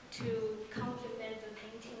to complement the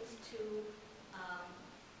paintings to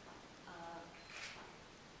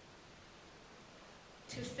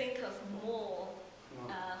think of more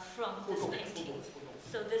from this painting.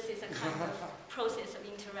 So this is a kind of process of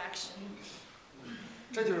interaction.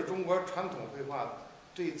 这就是中国传统绘画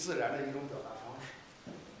对自然的一种表达方式。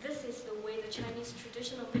This is the way the Chinese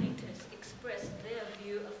traditional painters express express their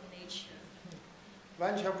view of nature.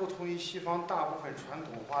 完全不同于西方大部分传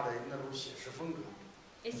统化的那种写实风格。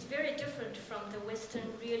 It's very different from the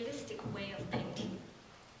Western realistic way of painting.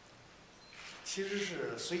 其实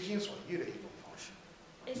是随心所欲的一种方式。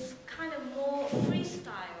 It's kind of more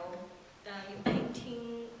freestyle, you're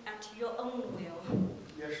painting at your own will.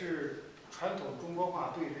 也是传统中国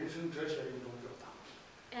画对人生哲学的一种表达。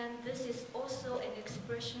 And this is also an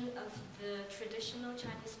expression of the traditional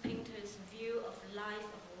Chinese painters' view of life,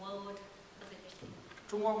 of world, of everything.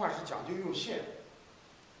 中国画是讲究用线，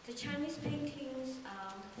 The Chinese paintings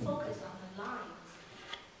focus on the lines.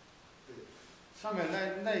 上面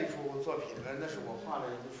那一幅作品呢，那是我画的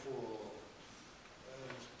一幅，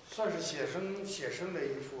算是写生的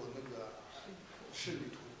一幅那个仕女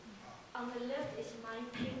图。 On the left is my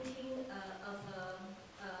painting of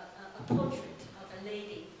a portrait of a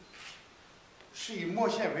lady. 是以墨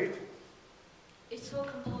线为主， It's all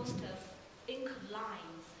composed of ink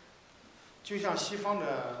lines. 就像西方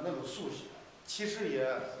的那种速写，其实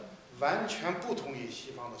也完全不同于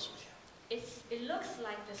西方的速写。 It looks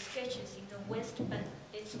like the sketches in the West, but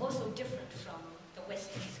it's also different from the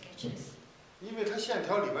Western sketches. 因为它线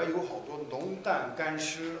条里边有好多浓淡干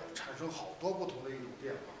湿，产生好多不同的一种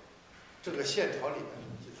变化。这个线条里面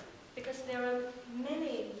就是 Because there are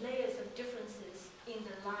many layers of differences in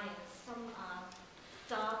the lines. Some are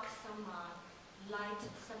dark, some are light,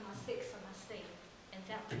 some are thick, some are thin, and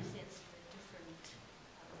that presents the different.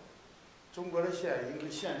 中国的线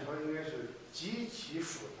条应该是极其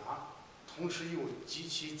复杂，同时又极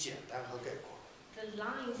其简单和概括。 The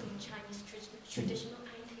lines in Chinese traditional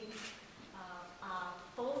paintings are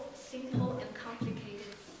both simple and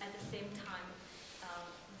complicated at the same time,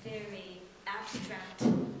 very abstract.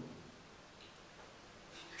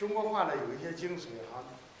 中国画呢有一些精髓哈，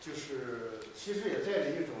就是其实也在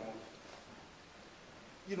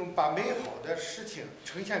一种把美好的事情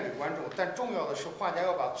呈现给观众，但重要的是画家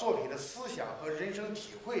要把作品的思想和人生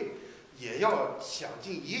体会，也要想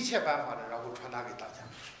尽一切办法的，然后传达给大家。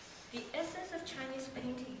 The essence of Chinese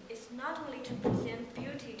painting is not only to present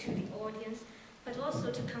beauty to the audience, but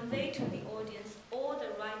also to convey to the audience all the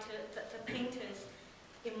painter's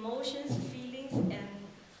emotions, feelings, and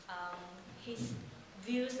his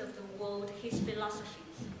views of the world, his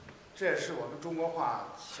philosophies. 这也是我们中国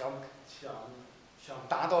画想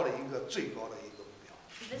达到的一个最高的一个目标。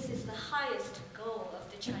 This is the highest goal of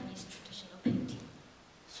the Chinese traditional painting.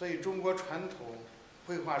 所以中国传统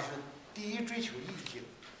绘画是第一追求意境，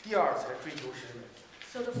第二才追求审美。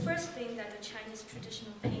 So the first thing that the Chinese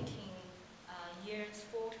traditional painting yearns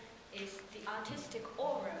for is the artistic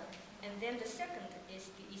aura, and then the second is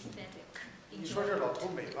the aesthetic 你说这老 enjoyment. 头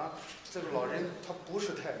美吗？这个老人他不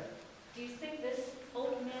是太美。 Do you think this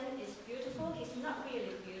old man is beautiful? He's not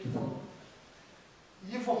really beautiful.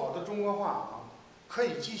 一幅好的中国画啊，可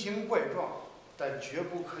以奇形怪状，但绝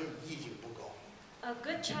不可以意境不高。 A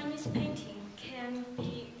good Chinese painting can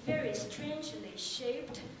be very strangely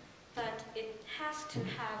shaped, but it has to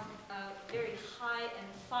have a very high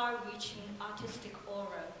and far-reaching artistic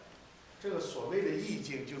aura. 这个所谓的意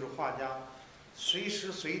境，就是画家随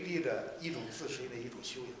时随地的一种自身的一种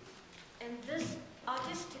修养。 And this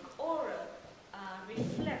artistic aura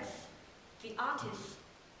reflects the artist's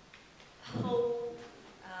whole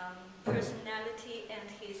personality and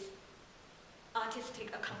his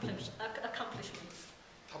artistic accomplishments.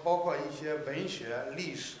 它包括一些文学、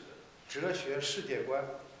历史、哲学、世界观、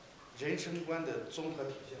人生观的综合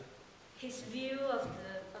体现。 His view of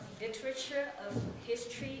literature, of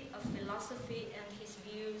history, of philosophy, and his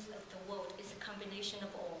views of the world is a combination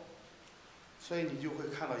of all. 所以你就会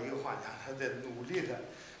看到一个画家，他在努力的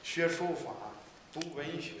学书法、读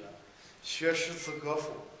文学、学诗词歌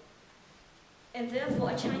赋。 And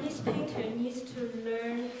therefore, a Chinese painter needs to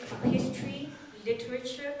learn history,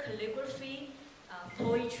 literature, calligraphy,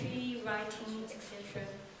 poetry, writing, etc.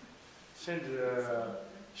 甚至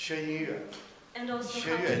学音乐， And also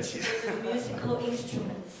学 how 乐 to 器。 play the musical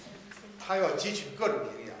instruments. 他要汲取各种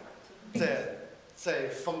营养，再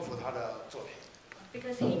丰富他的作品。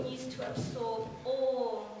 Because he needs to absorb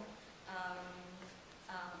all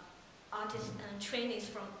artists and trainings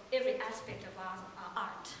from every aspect of our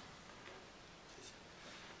art.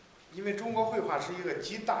 因为中国绘画是一个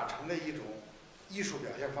集大成的一种艺术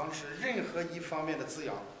表现方式，任何一方面的滋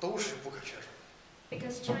养都是不可缺少。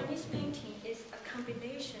 Because Chinese painting is a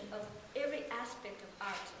combination of every aspect of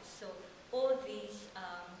art, so all these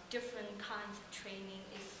different kinds of training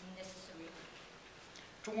is necessary.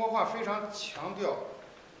 中国画非常强调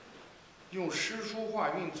用诗书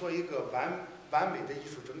画韵做一个完美的艺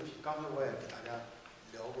术整体。刚才我也给大家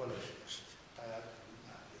聊过了这件事情，大家可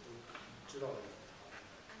能也都知道了。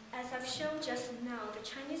As I've shown just now, the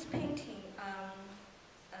Chinese painting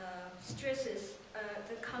stresses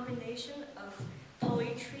the combination of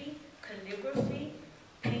poetry, calligraphy,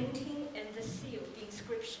 painting, and the seal, the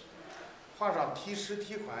inscription. 画上题诗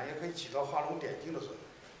题款也可以起到画龙点睛的作用。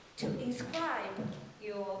 To inscribe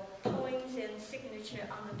your poems and signature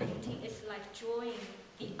on the painting is like drawing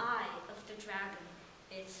the eye of the dragon.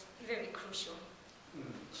 It's very crucial.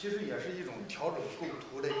 其实也是一种调整构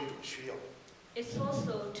图的一种需要。 It's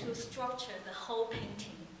also to structure the whole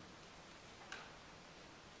painting.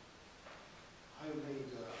 还有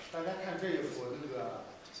大家看这一幅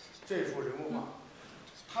人物画，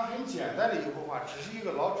它很简单的一幅画，只是一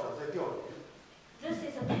个老者在钓鱼。 This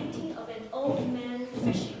is a painting of an old man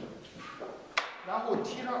fishing. 然后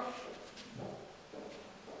题上，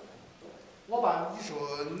我把一首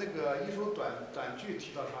短句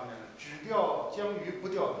提到上面了，只钓江鱼不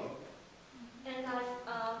钓名。 And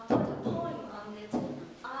I've put a poem on it.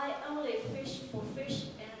 I only fish for fish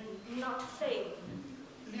and not fame.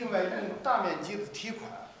 另外用大面积的题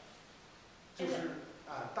款，就是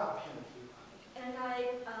大片的题款。 And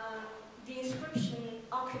the inscription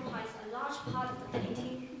occupies a large part of the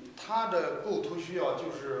painting. 它的构图需要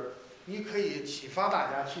就是你可以启发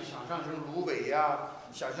大家去想象成芦苇呀，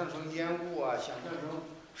想象成烟雾啊，想象成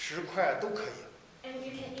石块都可以。 And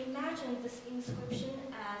you can imagine this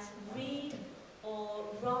inscription as reed or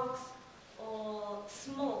rocks or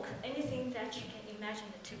smoke, anything that you can imagine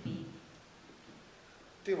it to be.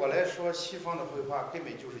 对我来说，西方的绘画根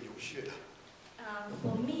本就是有序的。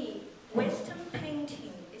 For me, Western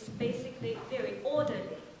painting is basically very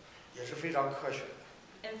orderly 也是非常科学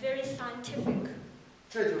的。 and very scientific.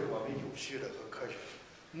 这就是我们有序的和科学的，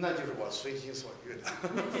那就是我随心所欲的。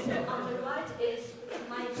 So on the right is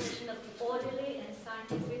my impression of the orderly and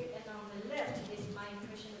scientific, and on the left is my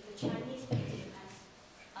impression of the Chinese painting as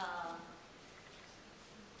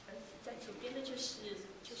在左边的就是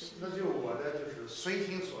那就我的就是随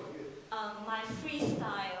心所欲。 my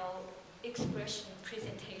freestyle expression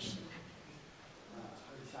presentation.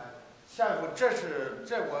 下一步，这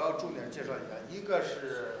我要重点介绍一下，一个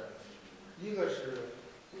是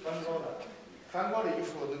梵高的一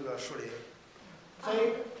幅树林，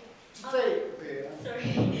对。 Sorry.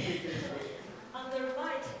 On the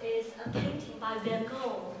right is a painting by Van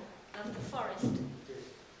Gogh of the forest.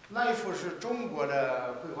 那一幅是中国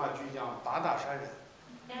的绘画巨匠八大山人。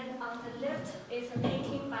 And on the left is a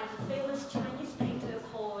painting by the famous Chinese painter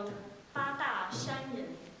called 八大山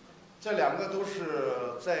人. 这两个都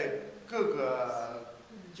是在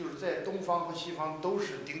就是在东方和西方都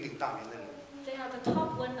是鼎鼎大名的人。 They are the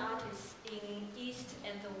top one artists in East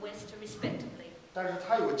and the West respectively. 但是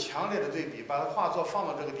他有强烈的对比，把画作放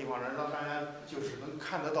到这个地方呢，让大家就是能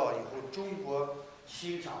看得到以后中国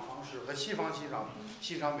欣赏方式和西方欣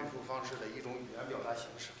赏美术方式的一种语言表达形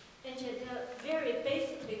式。 And yet they're very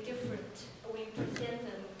basically different. We present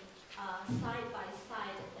them side by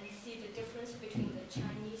side and see the difference between the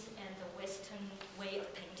Chinese and the Western way of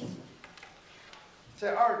painting.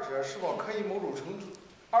 在二者是否可以某种程度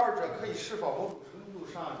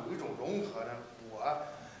上有一种融合呢？我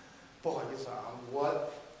不好意思啊，我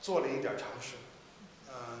做了一点尝试，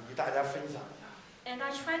与大家分享一下。 And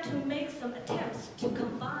I try to make some attempts to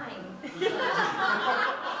combine.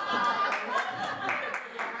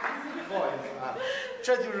 不好意思啊，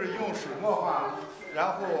这就是用水墨画，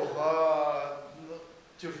然后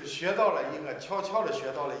就是悄悄的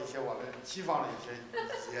学到了一些我们西方的一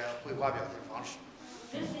些绘画表现方式。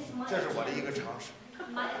 This is 这是我的一个尝试。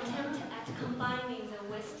 my attempt at combining the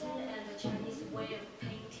Western and the Chinese way of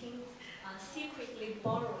painting, secretly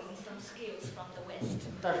borrowing some skills from the West.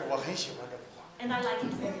 但是我很喜欢这幅画。 And I like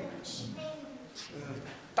it very much.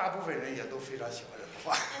 大部分人也都非常喜欢这幅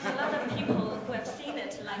画。 And a lot of people who have seen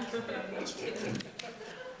it like it very much too.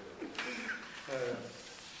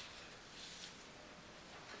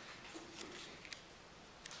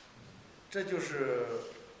 这就是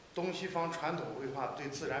东西方传统绘画对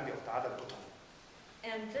自然表达的不同。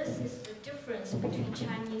 And this is the difference between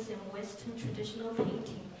Chinese and Western traditional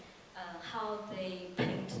painting, how they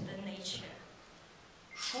paint the nature.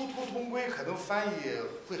 殊途同归，可能翻译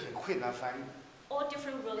会很困难翻译。 All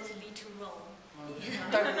different roads lead to Rome.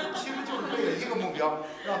 但是其实就是为了一个目标，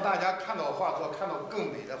让大家看到画作，看到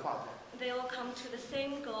更美的画作。 They all come to the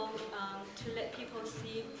same goal, to let people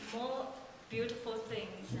see more beautiful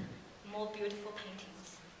things, more beautiful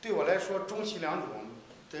paintings. 对我来说，中西两种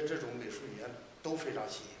的这种美术语言都非常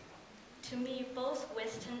吸引我。 To me, both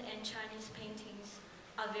Western and Chinese paintings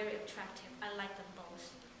are very attractive. I like them both.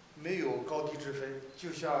 没有高低之分，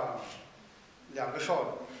就像两个少女。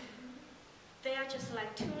 They are just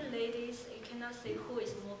like two ladies. You cannot say who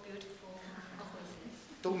is more beautiful or who is less.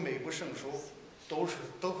 都美不胜收，都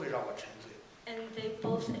会让我沉醉。 And they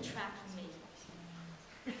both attract me.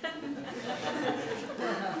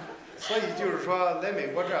 所以就是说，来美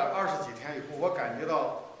国这20几天以后，我感觉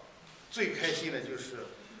到最开心的就是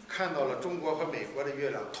看到了中国和美国的月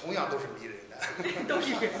亮同样都是迷人的。So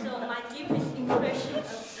my deepest impression of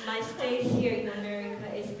my stay here in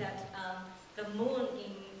America is that the moon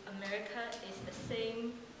in America is the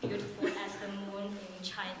same beautiful as the moon in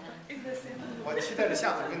China. 我期待着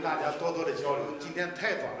下次跟大家多多的交流。今天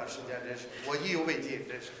太短了，时间真是我意犹未尽，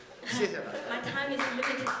真是。谢谢大家。My time is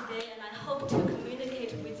limited today, and I hope to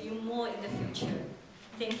communicate with you more in the future.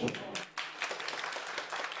 Thank you all.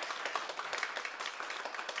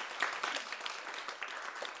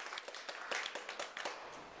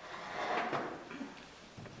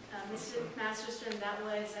 Mr. Masterson, that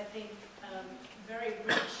was, I think, a very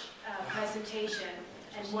rich presentation,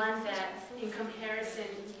 and one that, in comparison,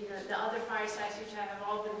 the other firesides which have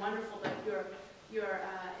all been wonderful, but your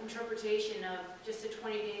interpretation of just the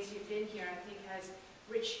 20 days you've been here, I think, has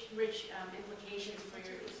rich implications for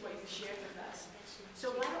what you've shared with us.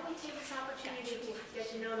 So why don't we take this opportunity to get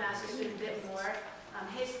to know Masterson a bit more,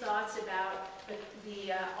 his thoughts about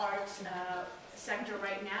the arts sector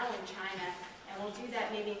right now in China, and we'll do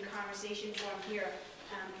that maybe in conversation form here.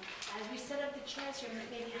 As we set up the chairs here,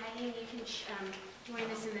 maybe Haiying, you can join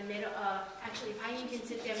us in the middle. Actually, if Haiying can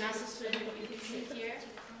sit there, Masterson, you can sit here.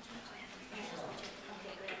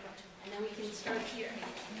 Okay, great. And then we can start here.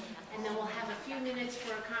 And then we'll have a few minutes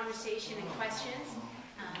for a conversation and questions,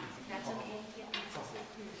 if that's okay. Yeah.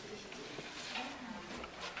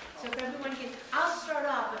 So if everyone can, I'll start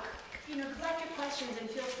off, but collect your questions and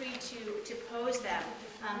feel free to pose them.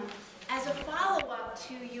 As a follow-up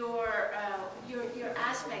to your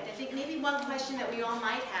aspect, I think maybe one question that we all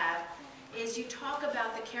might have is you talk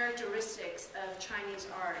about the characteristics of Chinese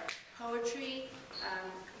art, poetry,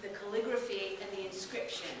 the calligraphy, and the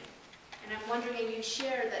inscription. And I'm wondering, and you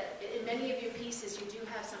share that in many of your pieces you do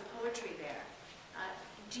have some poetry there.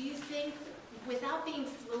 Do you think, without being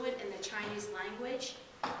fluent in the Chinese language,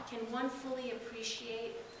 can one fully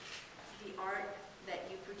appreciate the art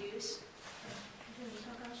that you produce? 就你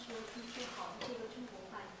刚刚说，必须好的这个中国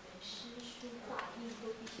画里面，诗、书、画、印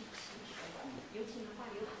都必须齐全。尤其的话，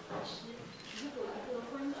有很多诗，如果一个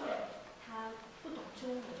观众他不懂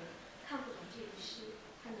中文，看不懂这个诗，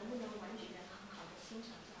他能不能完全很好的欣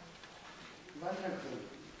赏这样的？完全可以。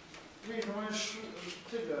为什么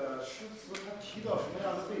这个诗词它提到什么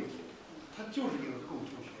样的背景，它就是一个构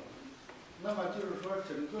图学。那么就是说，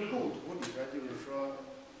整个构图里边，就是说。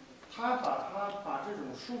 他把这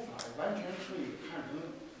种书法完全可以看成，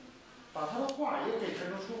把他的画也可以看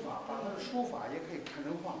成书法，把他的书法也可以看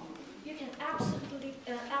成画。You can absolutely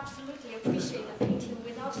appreciate the painting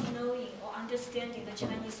without knowing or understanding the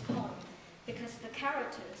Chinese poem, because the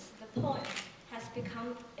characters, the poem, has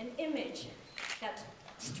become an image that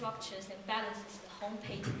structures and balances the whole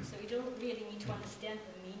painting. So you don't really need to understand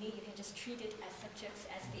the meaning. You can just treat it as subjects,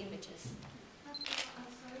 as the images.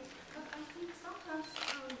 Sorry, but I think sometimes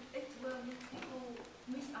it will make people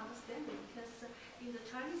misunderstanding because in the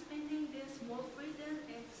Chinese painting there's more freedom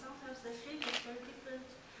and sometimes the shape is very different.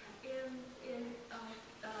 When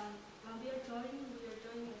we are drawing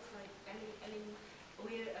it like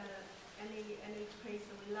any place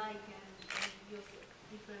we like and use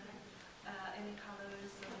different any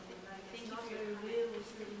colors like it's not very real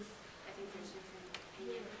things. I think there's different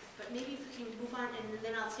opinions. But maybe if we can move on, and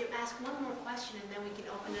then I'll ask one more question, and then we can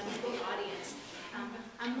open up to the audience.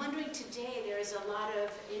 I'm wondering today there is a lot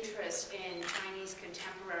of interest in Chinese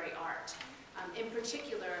contemporary art. In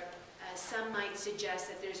particular, some might suggest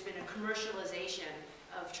that there's been a commercialization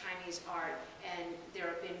of Chinese art, and there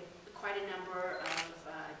have been quite a number of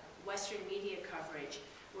Western media coverage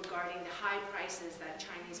regarding the high prices that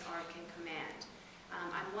Chinese art can command.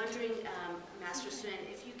 I'm wondering, Master Sun,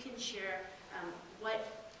 if you can share what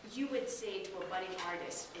you would say to a budding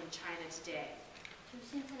artist in China today. 就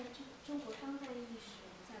现在中国当代艺术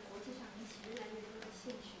在国际上引起越来越多的兴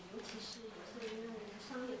趣，尤其是有些人认为它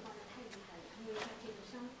商业化的太厉害了，因为在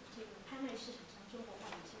这个拍卖市场上，中国画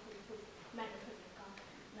有机会会卖得特别高。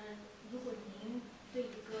那如果您对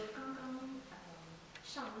一个刚刚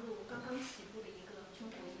上路、刚刚起步的一个中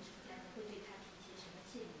国艺术家，会对他提些什么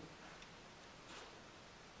建议？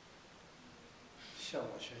向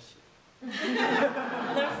我学习。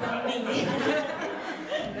 Learn from me.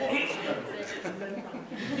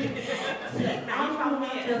 I'm not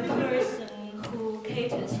the person who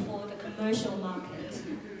caters for the commercial market.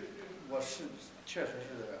 我是确实是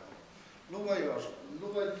这样。如果要是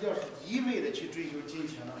一味的去追求金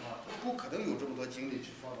钱的话，不可能有这么多精力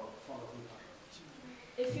去放到绘画上。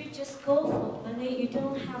If you just go for money, you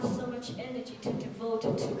don't have so much energy to devote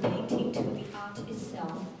to painting, to the art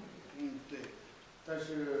itself. 对。但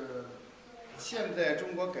是现在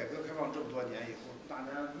中国改革开放这么多年以后，大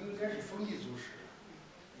家应该是丰衣足食，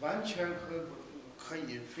完全可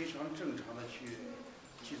以非常正常的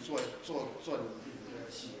去做你自己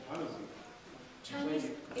的喜欢的工作。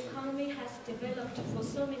 Chinese economy has developed for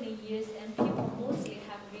so many years, and people mostly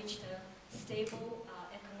have reached a stable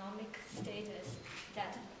economic status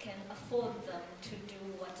that can afford them to do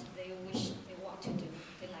what they wish they want to do,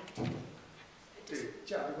 they like to do. 对，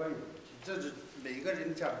价值观有问题，这是每个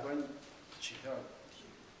人价值观取向的问题。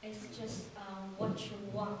 It's just what you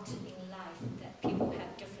want in life, that people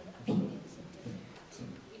have different opinions and different.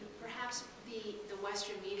 Perhaps the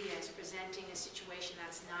Western media is presenting a situation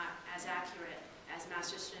that's not as accurate as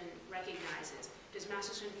Masterson recognizes. Does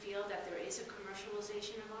Masterson feel that there is a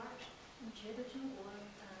commercialization of art? 你觉得中国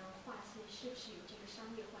画界是不是有这个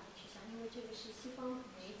商业化的趋向？因为这个是西方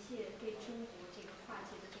媒介对中国这个画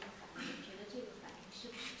界的这个反应，你觉得这个反应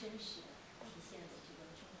是不是真实的体现了这个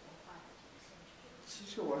中国画的这个现状？其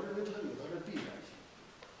实我认为它有它的必然性，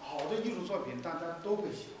好的艺术作品大家都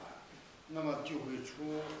会喜欢，那么就会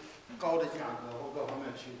出高的价格或各方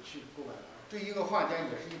面去购买它，对一个画家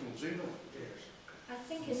也是一种尊重，这也是。 I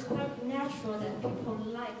think it's quite natural that people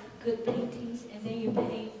like good paintings, and then you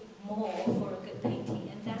pay more for a good painting,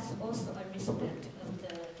 and that's also a respect of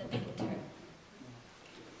the painter.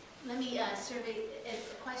 Let me survey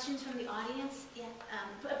questions from the audience. Yeah,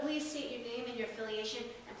 please state your name and your affiliation,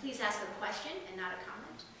 and please ask a question and not a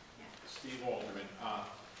comment. Yeah. Steve Alderman.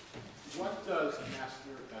 What does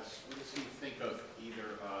what does he think of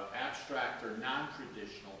either abstract or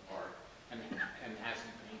non-traditional art, and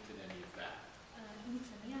hasn't painted any of that? 你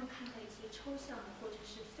怎么样看待一些抽象的或者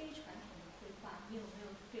是非传统的绘画？你有没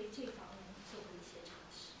有对这方面做过一些尝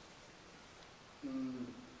试？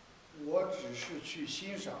我只是去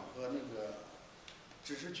欣赏和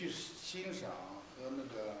只是去欣赏这种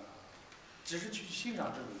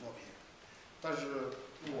作品，但是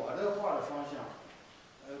我的画的方向，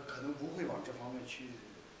可能不会往这方面去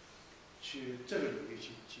这个领域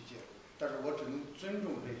去介入，但是我只能尊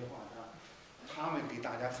重这些画家，他们给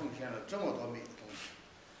大家奉献了这么多美的东西。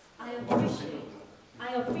 I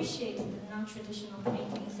appreciate the non-traditional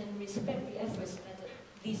paintings and respect the efforts that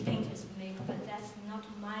these painters make, but that's not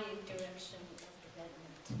my direction of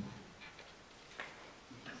development.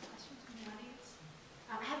 Questions from the audience?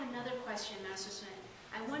 I have another question, Masterson.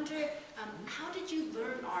 I wonder, how did you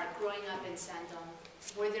learn art growing up in Shandong?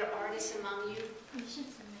 Were there artists among you? 你是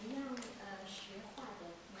怎么样学画的？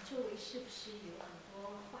你周围是不是有很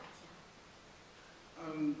多画家？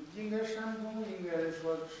应该山东应该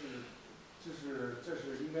说是，这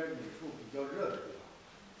是应该美术比较热的地方。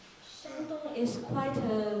Shandong is quite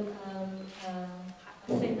a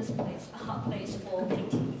famous place, a hot place for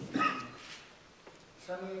paintings.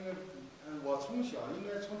 山东应该，我从小应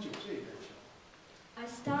该从9岁开始学， I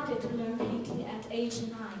started to learn painting at age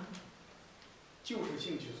 9, 就是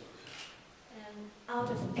兴趣所致。 and out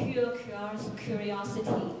of pure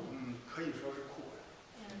curiosity, 可以说是酷爱。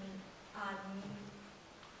 and I'm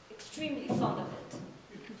extremely fond of it.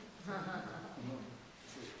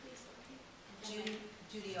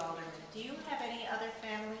 Judy Alderman, do you have any other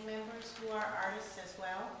family members who are artists as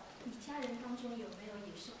well? 你家人当中有没有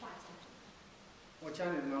也是画家？我家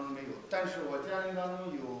人当中没有，但是我家人当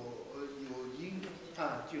中就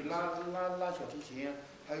拉小提琴，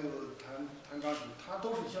还有弹钢琴，它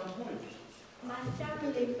都是相通的这些。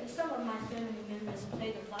 Some of my family members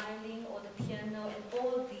play the violin or the piano, and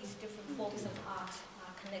all these different forms of art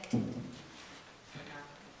are connected.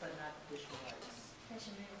 But not visual artists. 但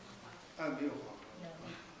是没有画。没有画。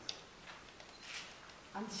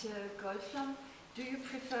 Antje Goldflamm, do you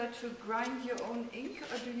prefer to grind your own ink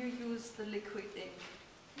or do you use the liquid ink?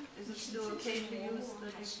 Is it still okay to use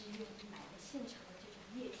the 还是用买的现成的这种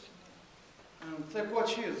液体呢？在过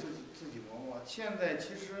去自己磨墨，现在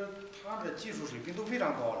其实它的技术水平都非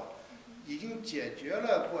常高了，已经解决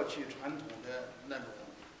了过去传统的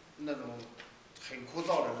那种很枯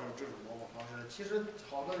燥的这种磨墨方式。其实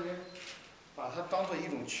好多人把它当做一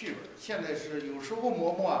种趣味，现在是有时候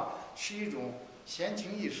磨墨是一种闲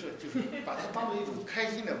情逸致，就是把它当做一种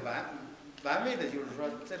开心的玩味的，就是说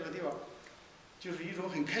在这个地方就是一种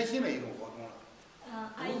很开心的一种活动了。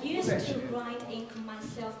 I used to grind ink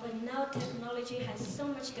myself, but now technology has so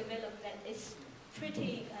much developed that there's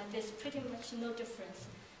pretty much no difference.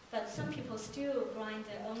 But some people still grind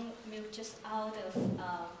their own milk just out of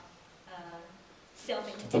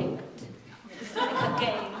self-entertainment. It's like a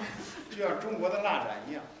game. 就像中国的蜡染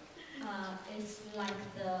一样。It's like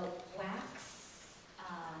the wax.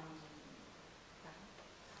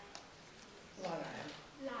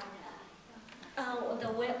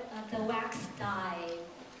 The wax dye.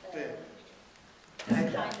 对，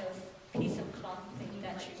 This kind of piece of cloth thing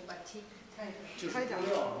that you. 就是布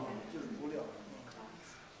料，就是布料。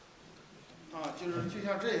就是就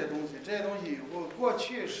像这些东西，这些东西过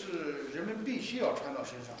去是人们必须要穿到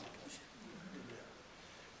身上的东西，对不对？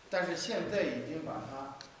但是现在已经把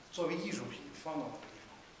它作为艺术品放到那个地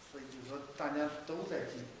方，所以就是说大家都在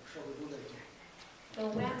进步，社会都在进步。The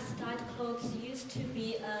wax dyed clothes used to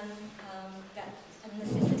be a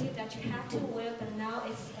necessity that you had to wear, but now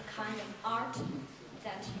it's a kind of art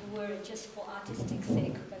that you wear just for artistic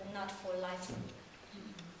sake, but not for life.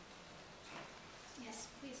 Yes,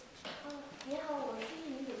 please. 你好，我是一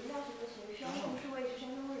名北京大学的学生，同时我也是山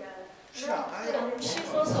东人。是啊，She's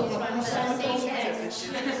also from Shandong and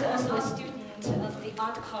she's also a student of the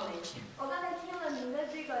art college. 我刚才听了您的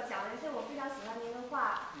这个讲了一些我非常喜欢您的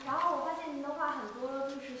画，然后我发现您的画很多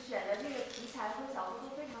就是选的这个题材和角度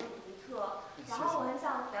都非常的独特，然后我很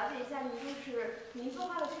想了解一下您就是您作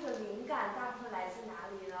画的这个灵感大部分来自哪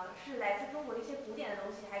里呢？是来自中国的一些古典的东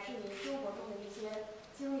西，还是您生活中的一些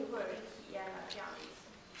经历或者是体验的这样的一些？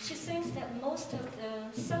 She thinks that most of the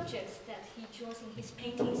subjects that he draws in his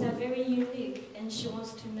paintings are very unique, and she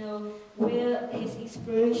wants to know where his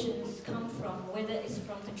inspirations come from, whether it's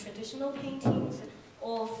from the traditional paintings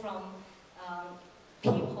or from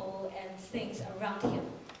people and things around him.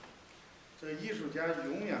 这艺术家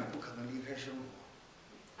永远不可能离开生活。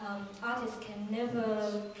Artists can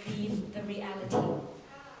never leave the reality.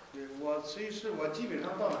 对，我基本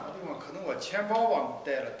上到哪个地方，可能我钱包忘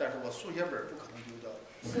带了，但是我速写本不可能丢掉。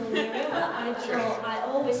 So wherever I go, I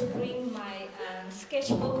always bring my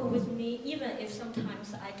sketchbook with me, even if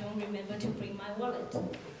sometimes I don't remember to bring my wallet.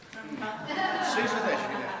 随时在训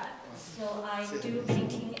练。 So I do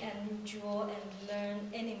painting and draw and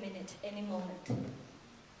learn any minute, any moment.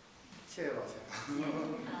 谢谢老师。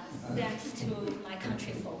Thanks to my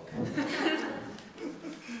country folk.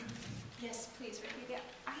 Yes, please, Ricky. Yeah,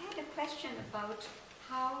 I had a question about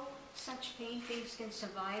how such paintings can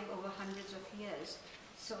survive over hundreds of years.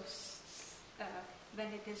 So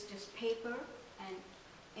when it is just paper and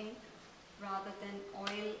ink rather than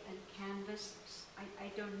oil and canvas,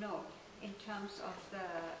 I don't know in terms of the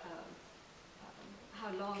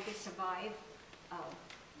how long they survive.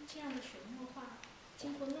 这样的水墨画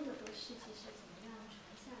经过那么多世纪是怎么样传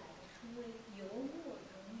下来的？因为油墨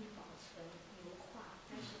容易保存油画，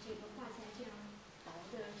但是这个画在这样薄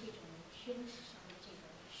的这种宣纸上的这个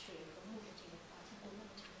水和墨的这个画，经过那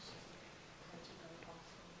么长时间，它这个保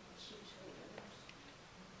存是不是会有问题？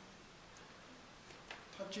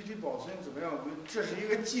它具体保存怎么样？这是一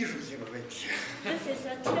个技术性的问题。This is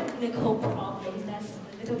a technical problem that's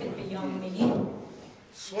a little bit beyond me.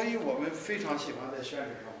 所以我们非常喜欢在宣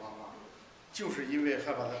纸上画画，就是因为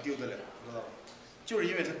害怕它丢得了，知道吧？就是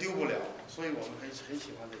因为它丢不了，所以我们很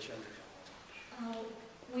喜欢在宣纸上。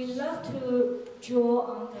We love to draw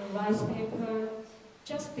on the rice paper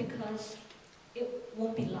just because it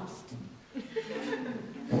won't be lost.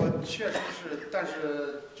 我确实是，但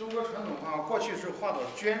是中国传统画过去是画到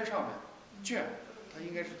绢上面，绢，它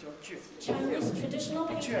应该是叫绢。Chinese traditional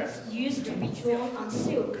paintings used to be drawn on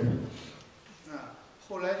silk.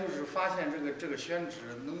 后来就是发现这个宣纸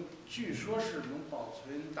据说是能保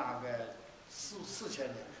存大概4000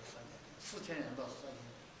年是3年，4000年到3000年。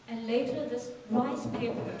And later, this rice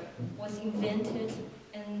paper was invented,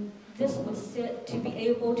 and this was said to be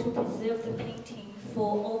able to preserve the painting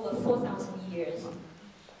for over 4,000 years.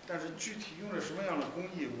 但是具体用了什么样的工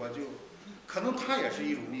艺，可能它也是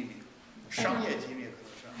一种秘密，商业机密可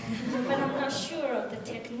能是。But I'm not sure of the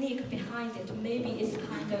technique behind it. Maybe it's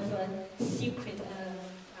kind of a secret,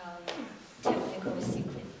 technical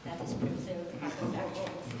secret that is preserved artifactually.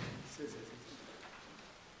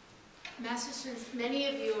 Master Sun, many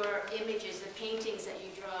of your images, the paintings that you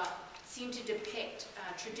draw, seem to depict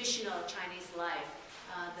traditional Chinese life.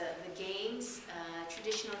 The games,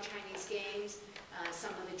 traditional Chinese games,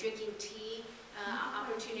 some of the drinking tea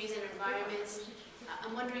opportunities and environments.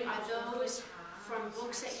 I'm wondering, are those from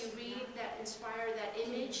books that you read that inspire that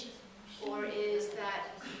image, or is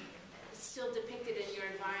that still depicted in your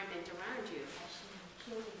environment around you?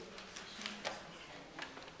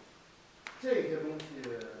 这些东西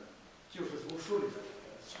就是从书里头，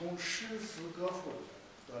从诗词歌赋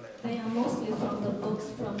得来的。 They are mostly from the books,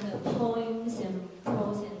 from the poems and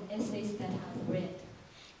prose and essays that I've read.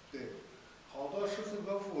 对，好多诗词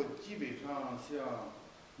歌赋基本上像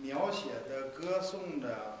描写的、歌颂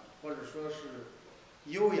的，或者说是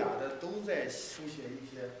优雅的，都在书写一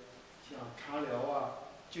些像茶寮啊，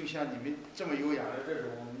就像你们这么优雅的这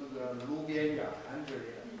种那个炉边雅谈之类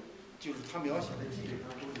的，就是他描写的基本上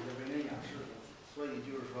都是一些文人演示的，所以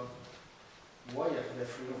就是说，我也是在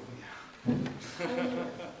使用风雅。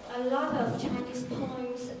A lot of Chinese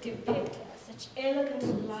poems depict such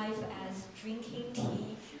elegant life as drinking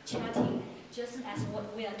tea, chatting, just as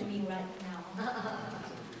what we are doing right now.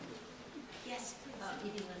 Yes,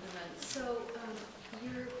 Evie Lindemann. So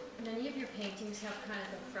many of your paintings have kind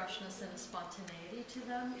of a freshness and a spontaneity to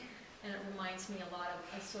them, and it reminds me a lot of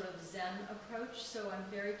a sort of Zen approach. So I'm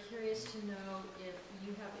very curious to know if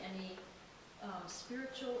you have any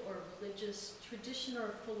spiritual or religious tradition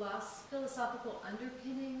or philosophical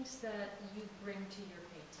underpinnings that you bring to your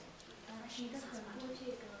painting. 你的很多这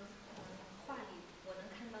个画里，我能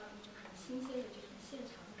看到一种很新鲜的这种现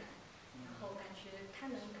场感，然后感觉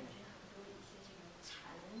很多一些这种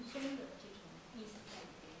禅宗的这种意思在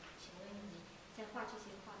里边。请问你在画这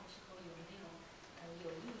些画的时候，有没有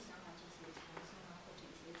有意想把这些禅宗啊或者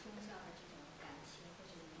一些宗教的这种感情或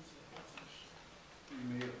者理解在进去？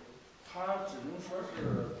没有，他只能说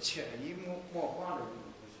是潜移默化的这种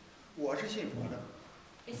东西。我是信佛的。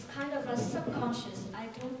It's kind of a subconscious. I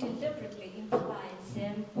don't deliberately imply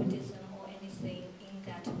Zen Buddhism or anything in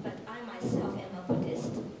that, but I myself am a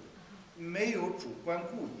Buddhist. 没有主观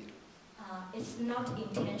故意的。It's not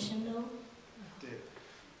intentional. 对，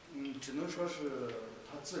只能说是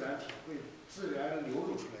他自然体会、自然流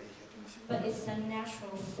露出来一些东西。But it's a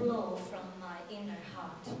natural flow from my inner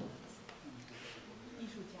heart. 艺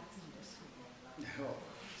术家自己的素养。哦，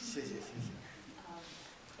谢谢。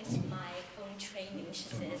It's my own training, she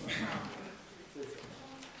says.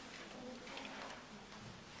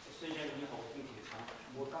 孙先生你好，我姓铁强。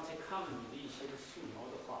我刚才看了你的一些素描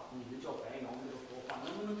的画，你们叫白描那个国画，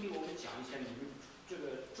能不能给我们讲一下你们这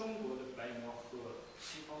个中国的白描和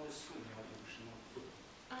西方的素描有什么不同？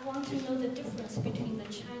 I want to know the difference between the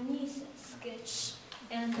Chinese sketch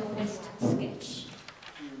and the Western sketch.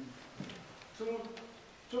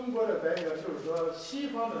 中国的白描就是说，西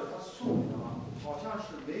方的它素描好像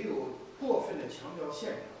是没有过分的强调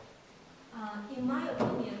线条。In my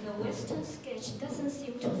opinion, the Western sketch doesn't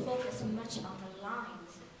seem to focus much on the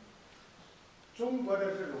lines. 中国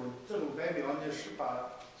的这种白描呢，是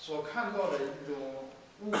把所看到的一种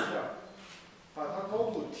物象，把它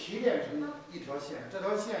高度提炼成一条线。这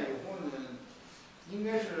条线以后呢，应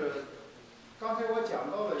该是刚才我讲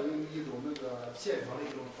到了一种那个线条的一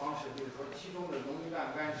种方式，就是说其中的浓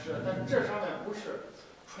淡干湿，但这上面不是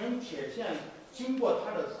纯铁线，经过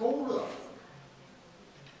它的勾勒，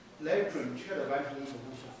来准确的完成一个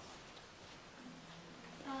物象。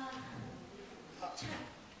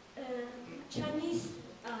In Chinese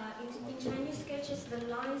sketches, the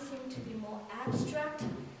lines seem to be more abstract,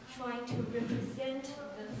 trying to represent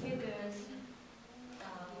the figures.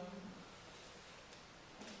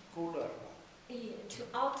 勾勒。To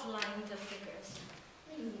outline the figures.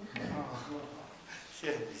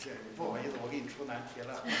 谢谢你，不好意思，我给你出难题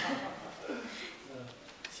了。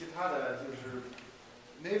其他的就是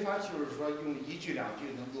没法，就是说用一句两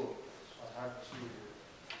句能够把它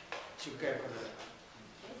去概括的。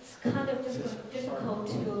It's kind of difficult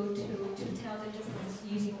to tell the difference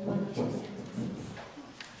using one or two sentences.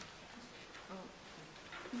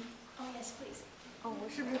 Oh, yes, please. 我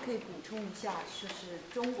是不是可以补充一下，就是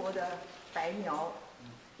中国的白描，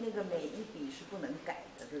那个每一笔是不能改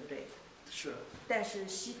的，对不对？是。但是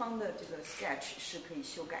西方的这个 sketch 是可以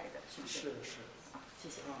修改的，是不是？是。谢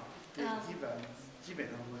谢。对，基本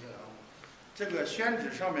上都是这样。这个宣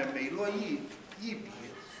纸上面每落一笔，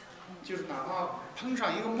就是哪怕碰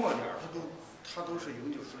上一个墨点，它都是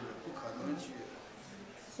永久性的，不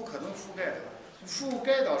可能覆盖的。覆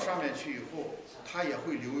盖到上面去以后，它也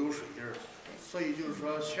会留有水印儿。所以就是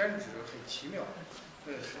说，宣纸很奇妙，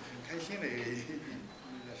很开心的一个什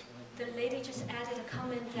么。The lady just added a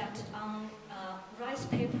comment that on rice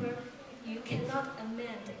paper you cannot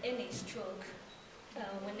amend any stroke.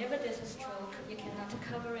 Whenever there's a stroke, you cannot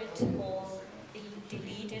cover it or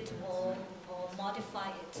delete it or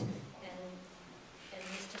modify it. And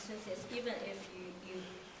Mr. Sun says even if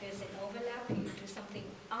there's an overlap, you do something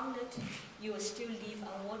on it, you will still leave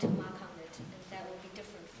a watermark on it, and that will be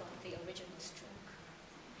different from the original stroke.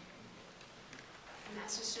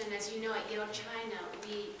 Master Sun, as you know, at Yale-China,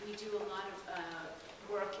 we do a lot of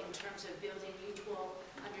work in terms of building mutual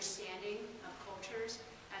understanding of cultures,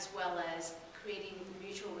 as well as creating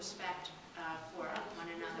mutual respect for one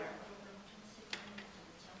another.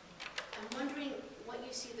 I'm wondering what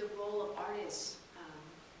you see the role of artists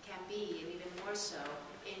can be, and even more so,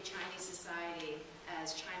 in Chinese society,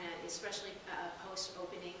 as China, especially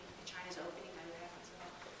post-opening, China's opening,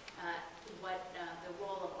 what the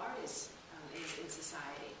role of artists is in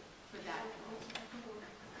society for that.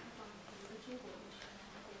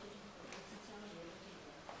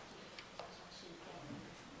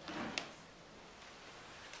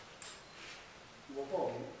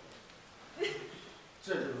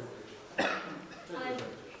 这就是我的觉得，这就是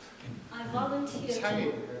I volunteer 参与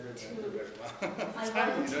to 这个什么， I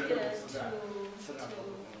参与的这 volunteer 种慈善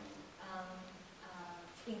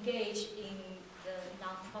to engage in the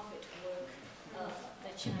non-profit work of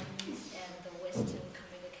the Chinese and the Western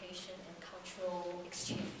communication and cultural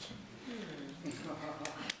exchange. Do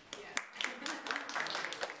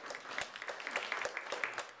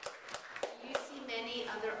you see many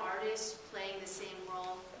other artists playing the same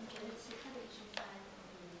role? 你觉得其他的艺术家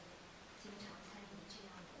经常参与这样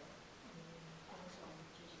的工作，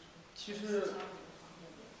就是其实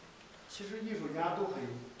其实艺术家都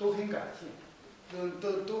很感性，都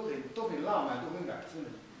很浪漫，都很感性的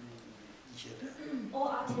一些人。 All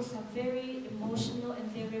artists are very emotional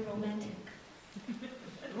and very romantic.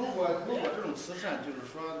 如果这种慈善就是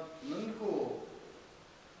说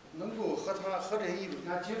能够和这些艺术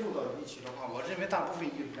家接触到一起的话，我认为大部分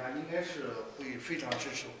艺术家应该是会非常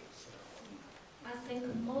支持我的慈善活动。 I think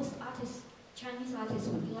most artists, Chinese artists,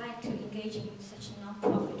 would like to engage in such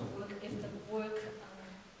non-profit work if the work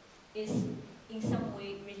is in some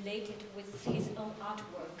way related with his own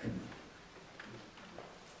artwork.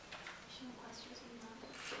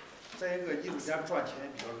 再一个，艺术家赚钱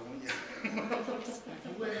比较容易。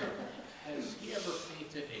Has he ever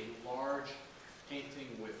painted a large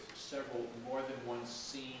painting with more than one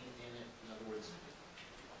scene in it? In other words,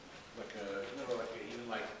 even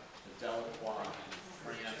like the Delacroix in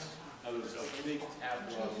France. In other words, a big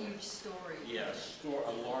tableau. A huge story. Yeah,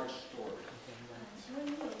 a large story. 请问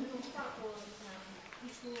你有没有画过一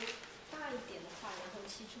幅大一点的画，然后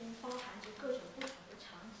其中包含着各种不同的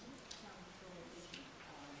场景，像一幅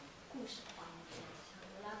故事画一样，像德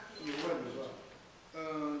拉克。有过有过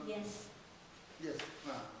，Yes. Yes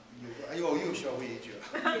有过，哎呦又学会一句了。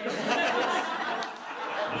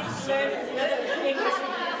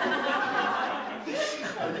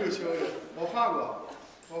又学会，我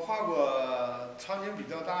画过场景比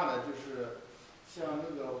较大的，就是像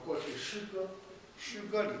那个过去诗歌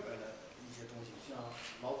里边的一些东西，像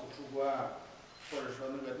老子出关，或者说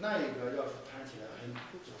那一个要是谈起来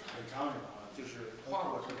就是很伤人啊，就是画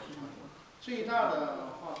过这种场景。最大的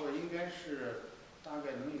画作应该是大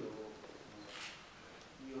概能有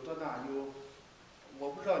多大？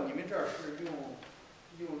我不知道你们这儿是用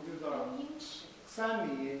这个3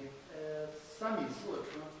米3.4米乘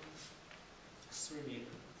3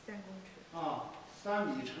 meter. 3公尺。啊，3米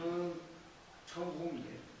乘5米。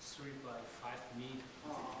3 by 5 meters.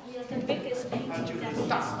 Yeah, the biggest painting that he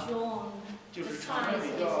has drawn, the size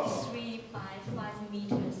is 3 by 5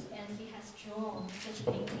 meters, and he has drawn such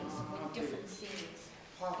paintings with different scenes.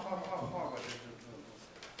 画过这种东西。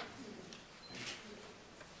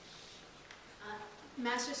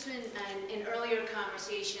Master Sun, in earlier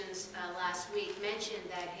conversations last week, mentioned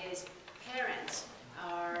that his parents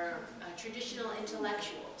are traditional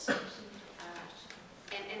intellectuals.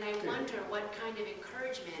 And I wonder what kind of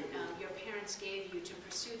encouragement your parents gave you to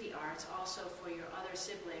pursue the arts, also for your other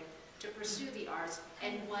sibling to pursue the arts,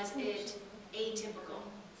 and was it atypical?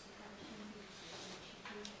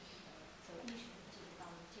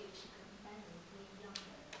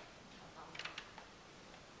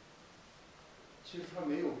 其实他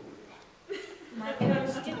没有鼓励。 My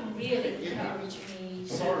parents didn't really encourage me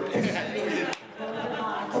to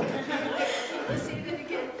art. Say that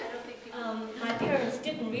again. I don't think people. My parents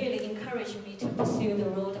didn't really encourage me to pursue the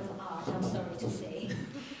road of art. I'm sorry to say.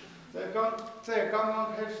 在刚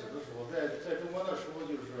刚开始的时候，在中国的时候，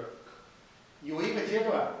就是有一个阶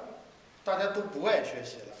段，大家都不爱学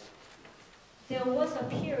习了。 There was a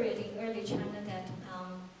period in early China that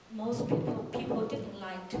most people didn't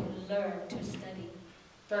like to learn, to study.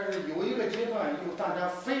 但是有一个阶段，又大家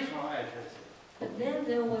非常爱学习。 But then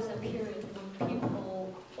there was a period when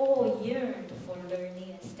people all yearned for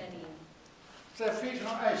learning and studying. 在非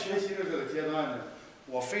常爱学习的这个阶段呢，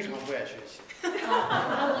我非常不爱学习。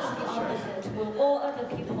I was the opposite. When all other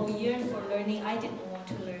people yearned for learning, I didn't want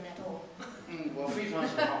to learn at all. 我非常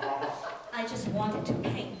喜欢画画。 I just wanted to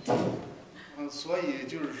paint. 所以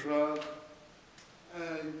就是说，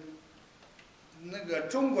那个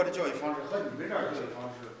中国的教育方式和你们这儿教育方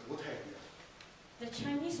式不太一样。 The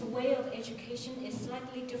Chinese way of education is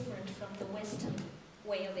slightly different from the Western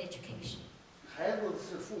way of education. 孩子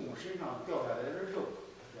是父母身上掉下来的肉，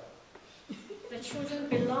 The children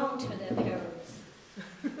belong to their parents.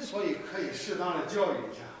 所以可以适当的教育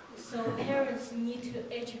一下。 So parents need to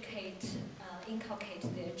educate, inculcate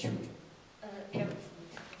their children. Parents.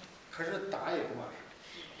 可是打也不管事。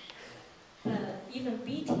 Even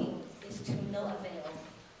beating is to no avail.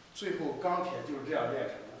 最后钢铁就是这样炼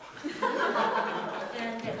成的。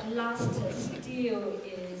 And at last, steel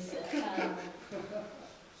is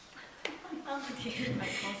I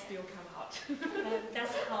can't still come out.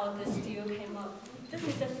 That's how the steel came up. This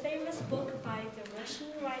is a famous book by the Russian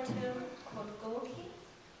writer called Gorky,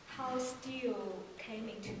 how steel came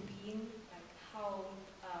into being, like how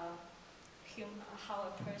how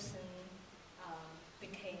a person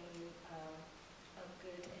became a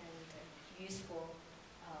good and useful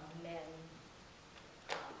man.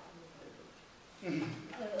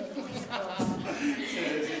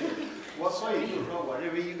 所以就是说，我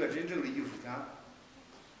认为一个真正的艺术家，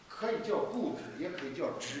可以叫固执，也可以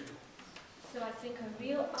叫执着。So I think a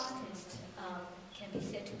real artist can be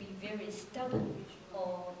said to be very stubborn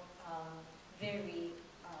or very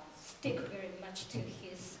stick very much to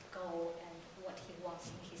his goal and what he wants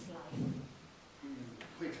in his life.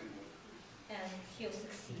 会成功。And he'll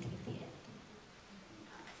succeed in the end.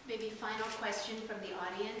 Maybe final question from the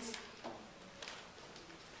audience.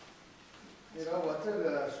 那个我这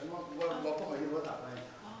个什么，我不好意思，我打断一下。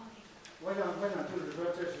我想就是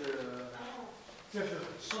说，这是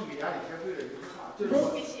送给亚里协会的一个画，就是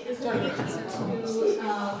说，This is to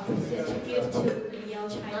give to the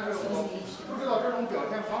Yale-China 但是我 Association. 不知道这种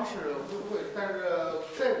表现方式会不会，但是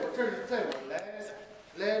在我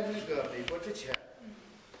来那个美国之前，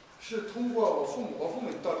是通过我父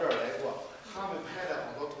母到这儿来过，他们拍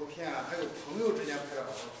了好多图片啊，还有朋友之间拍了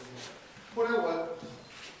好多图片。后来我。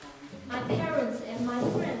 My parents and my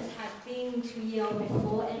friends have been to Yale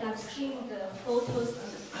before, and I've seen the photos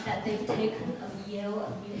that they've taken of Yale,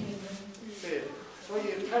 of New Haven. 对，所以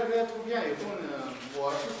拍这些图片以后呢，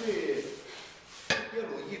我是对耶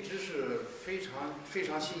鲁一直是非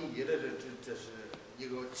常心仪的，这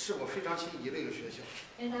是我非常心仪的一个学校。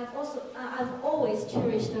And I've always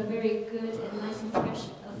cherished a very good and nice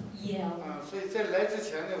impression of Yale. 所以在来之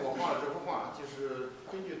前呢，我画了这幅画，就是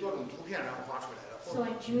根据多种图片然后画出来的。 So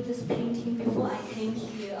I drew this painting before I came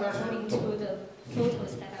here, according to the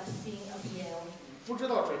photos that I've seen of Yale. 不知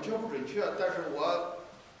道准确不准确，但是我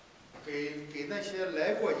给那些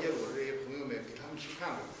来过耶鲁的这些朋友们，给他们去看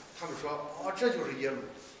过，他们说这就是耶鲁，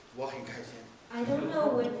我很开心。 I don't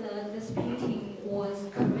know whether this painting was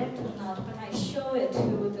correct or not, but I show it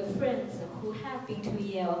to the friends who have been to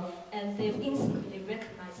Yale, and they've instantly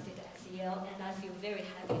recognized it as Yale, and I feel very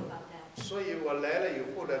happy about that. 所以我来了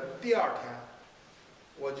以后的第二天。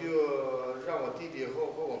 我就让我弟弟和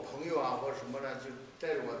我朋友啊，或者什么呢，就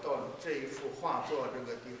带着我到这一幅画作这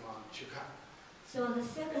个地方去看。So on the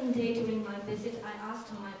second day during my visit, I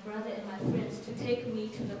asked my brother and my friends to take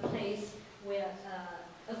me to the place where,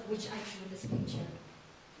 of which I drew this picture.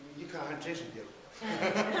 一看还真是耶鲁。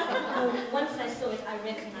Once I saw it, I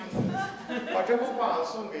recognized it. 把这幅画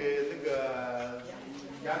送给那个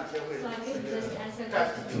亚里协会。So I give this as a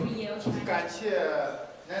gift to Yale-China. 感谢。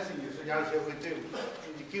 Nancy 女士，亚里协会对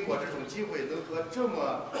你给我这种机会，能和这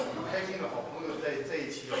么开心的好朋友在一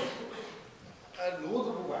起，炉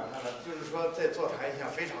子不管他了，就是说在座谈一下，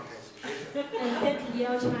非常开心。And thank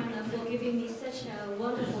Yale-China for giving me such a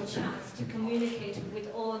wonderful chance to communicate with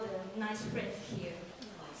all the nice friends here.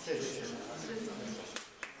 谢谢。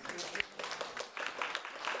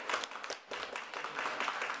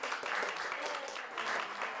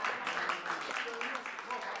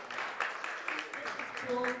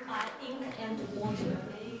 By ink and water.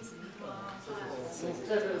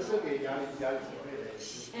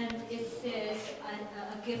 And it says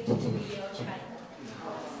a gift to Yale-China.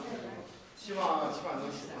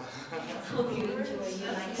 Hope you enjoy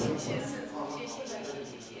your night.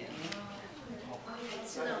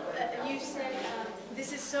 So you said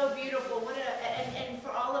this is so beautiful. And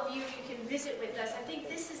for all of you, you can visit with us. I think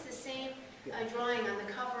this is the same drawing on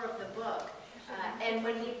the cover of the book. And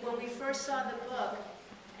when we first saw the book,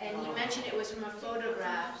 and you mentioned it was from a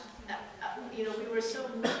photograph, you know, we were so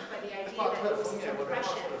moved by the idea that it was an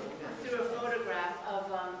impression through a photograph of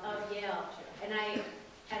Yale. And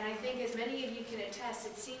I think, as many of you can attest,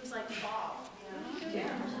 it seems like fall. Yeah.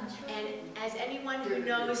 And as anyone who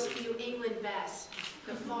knows New England best,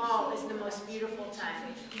 the fall is the most beautiful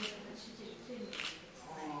time.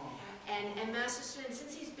 And Master Sun,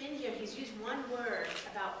 since he's been here, he's used one word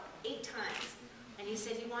about 8 times. And he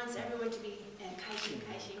said he wants everyone to be happy,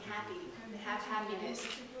 have happiness.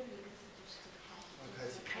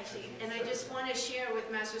 And I just want to share with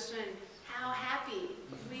Master Sun how happy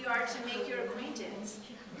we are to make your acquaintance.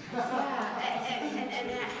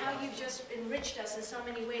 And how you've just enriched us in so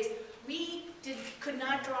many ways. We could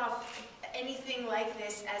not draw anything like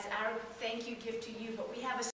this as our thank you gift to you, but we have a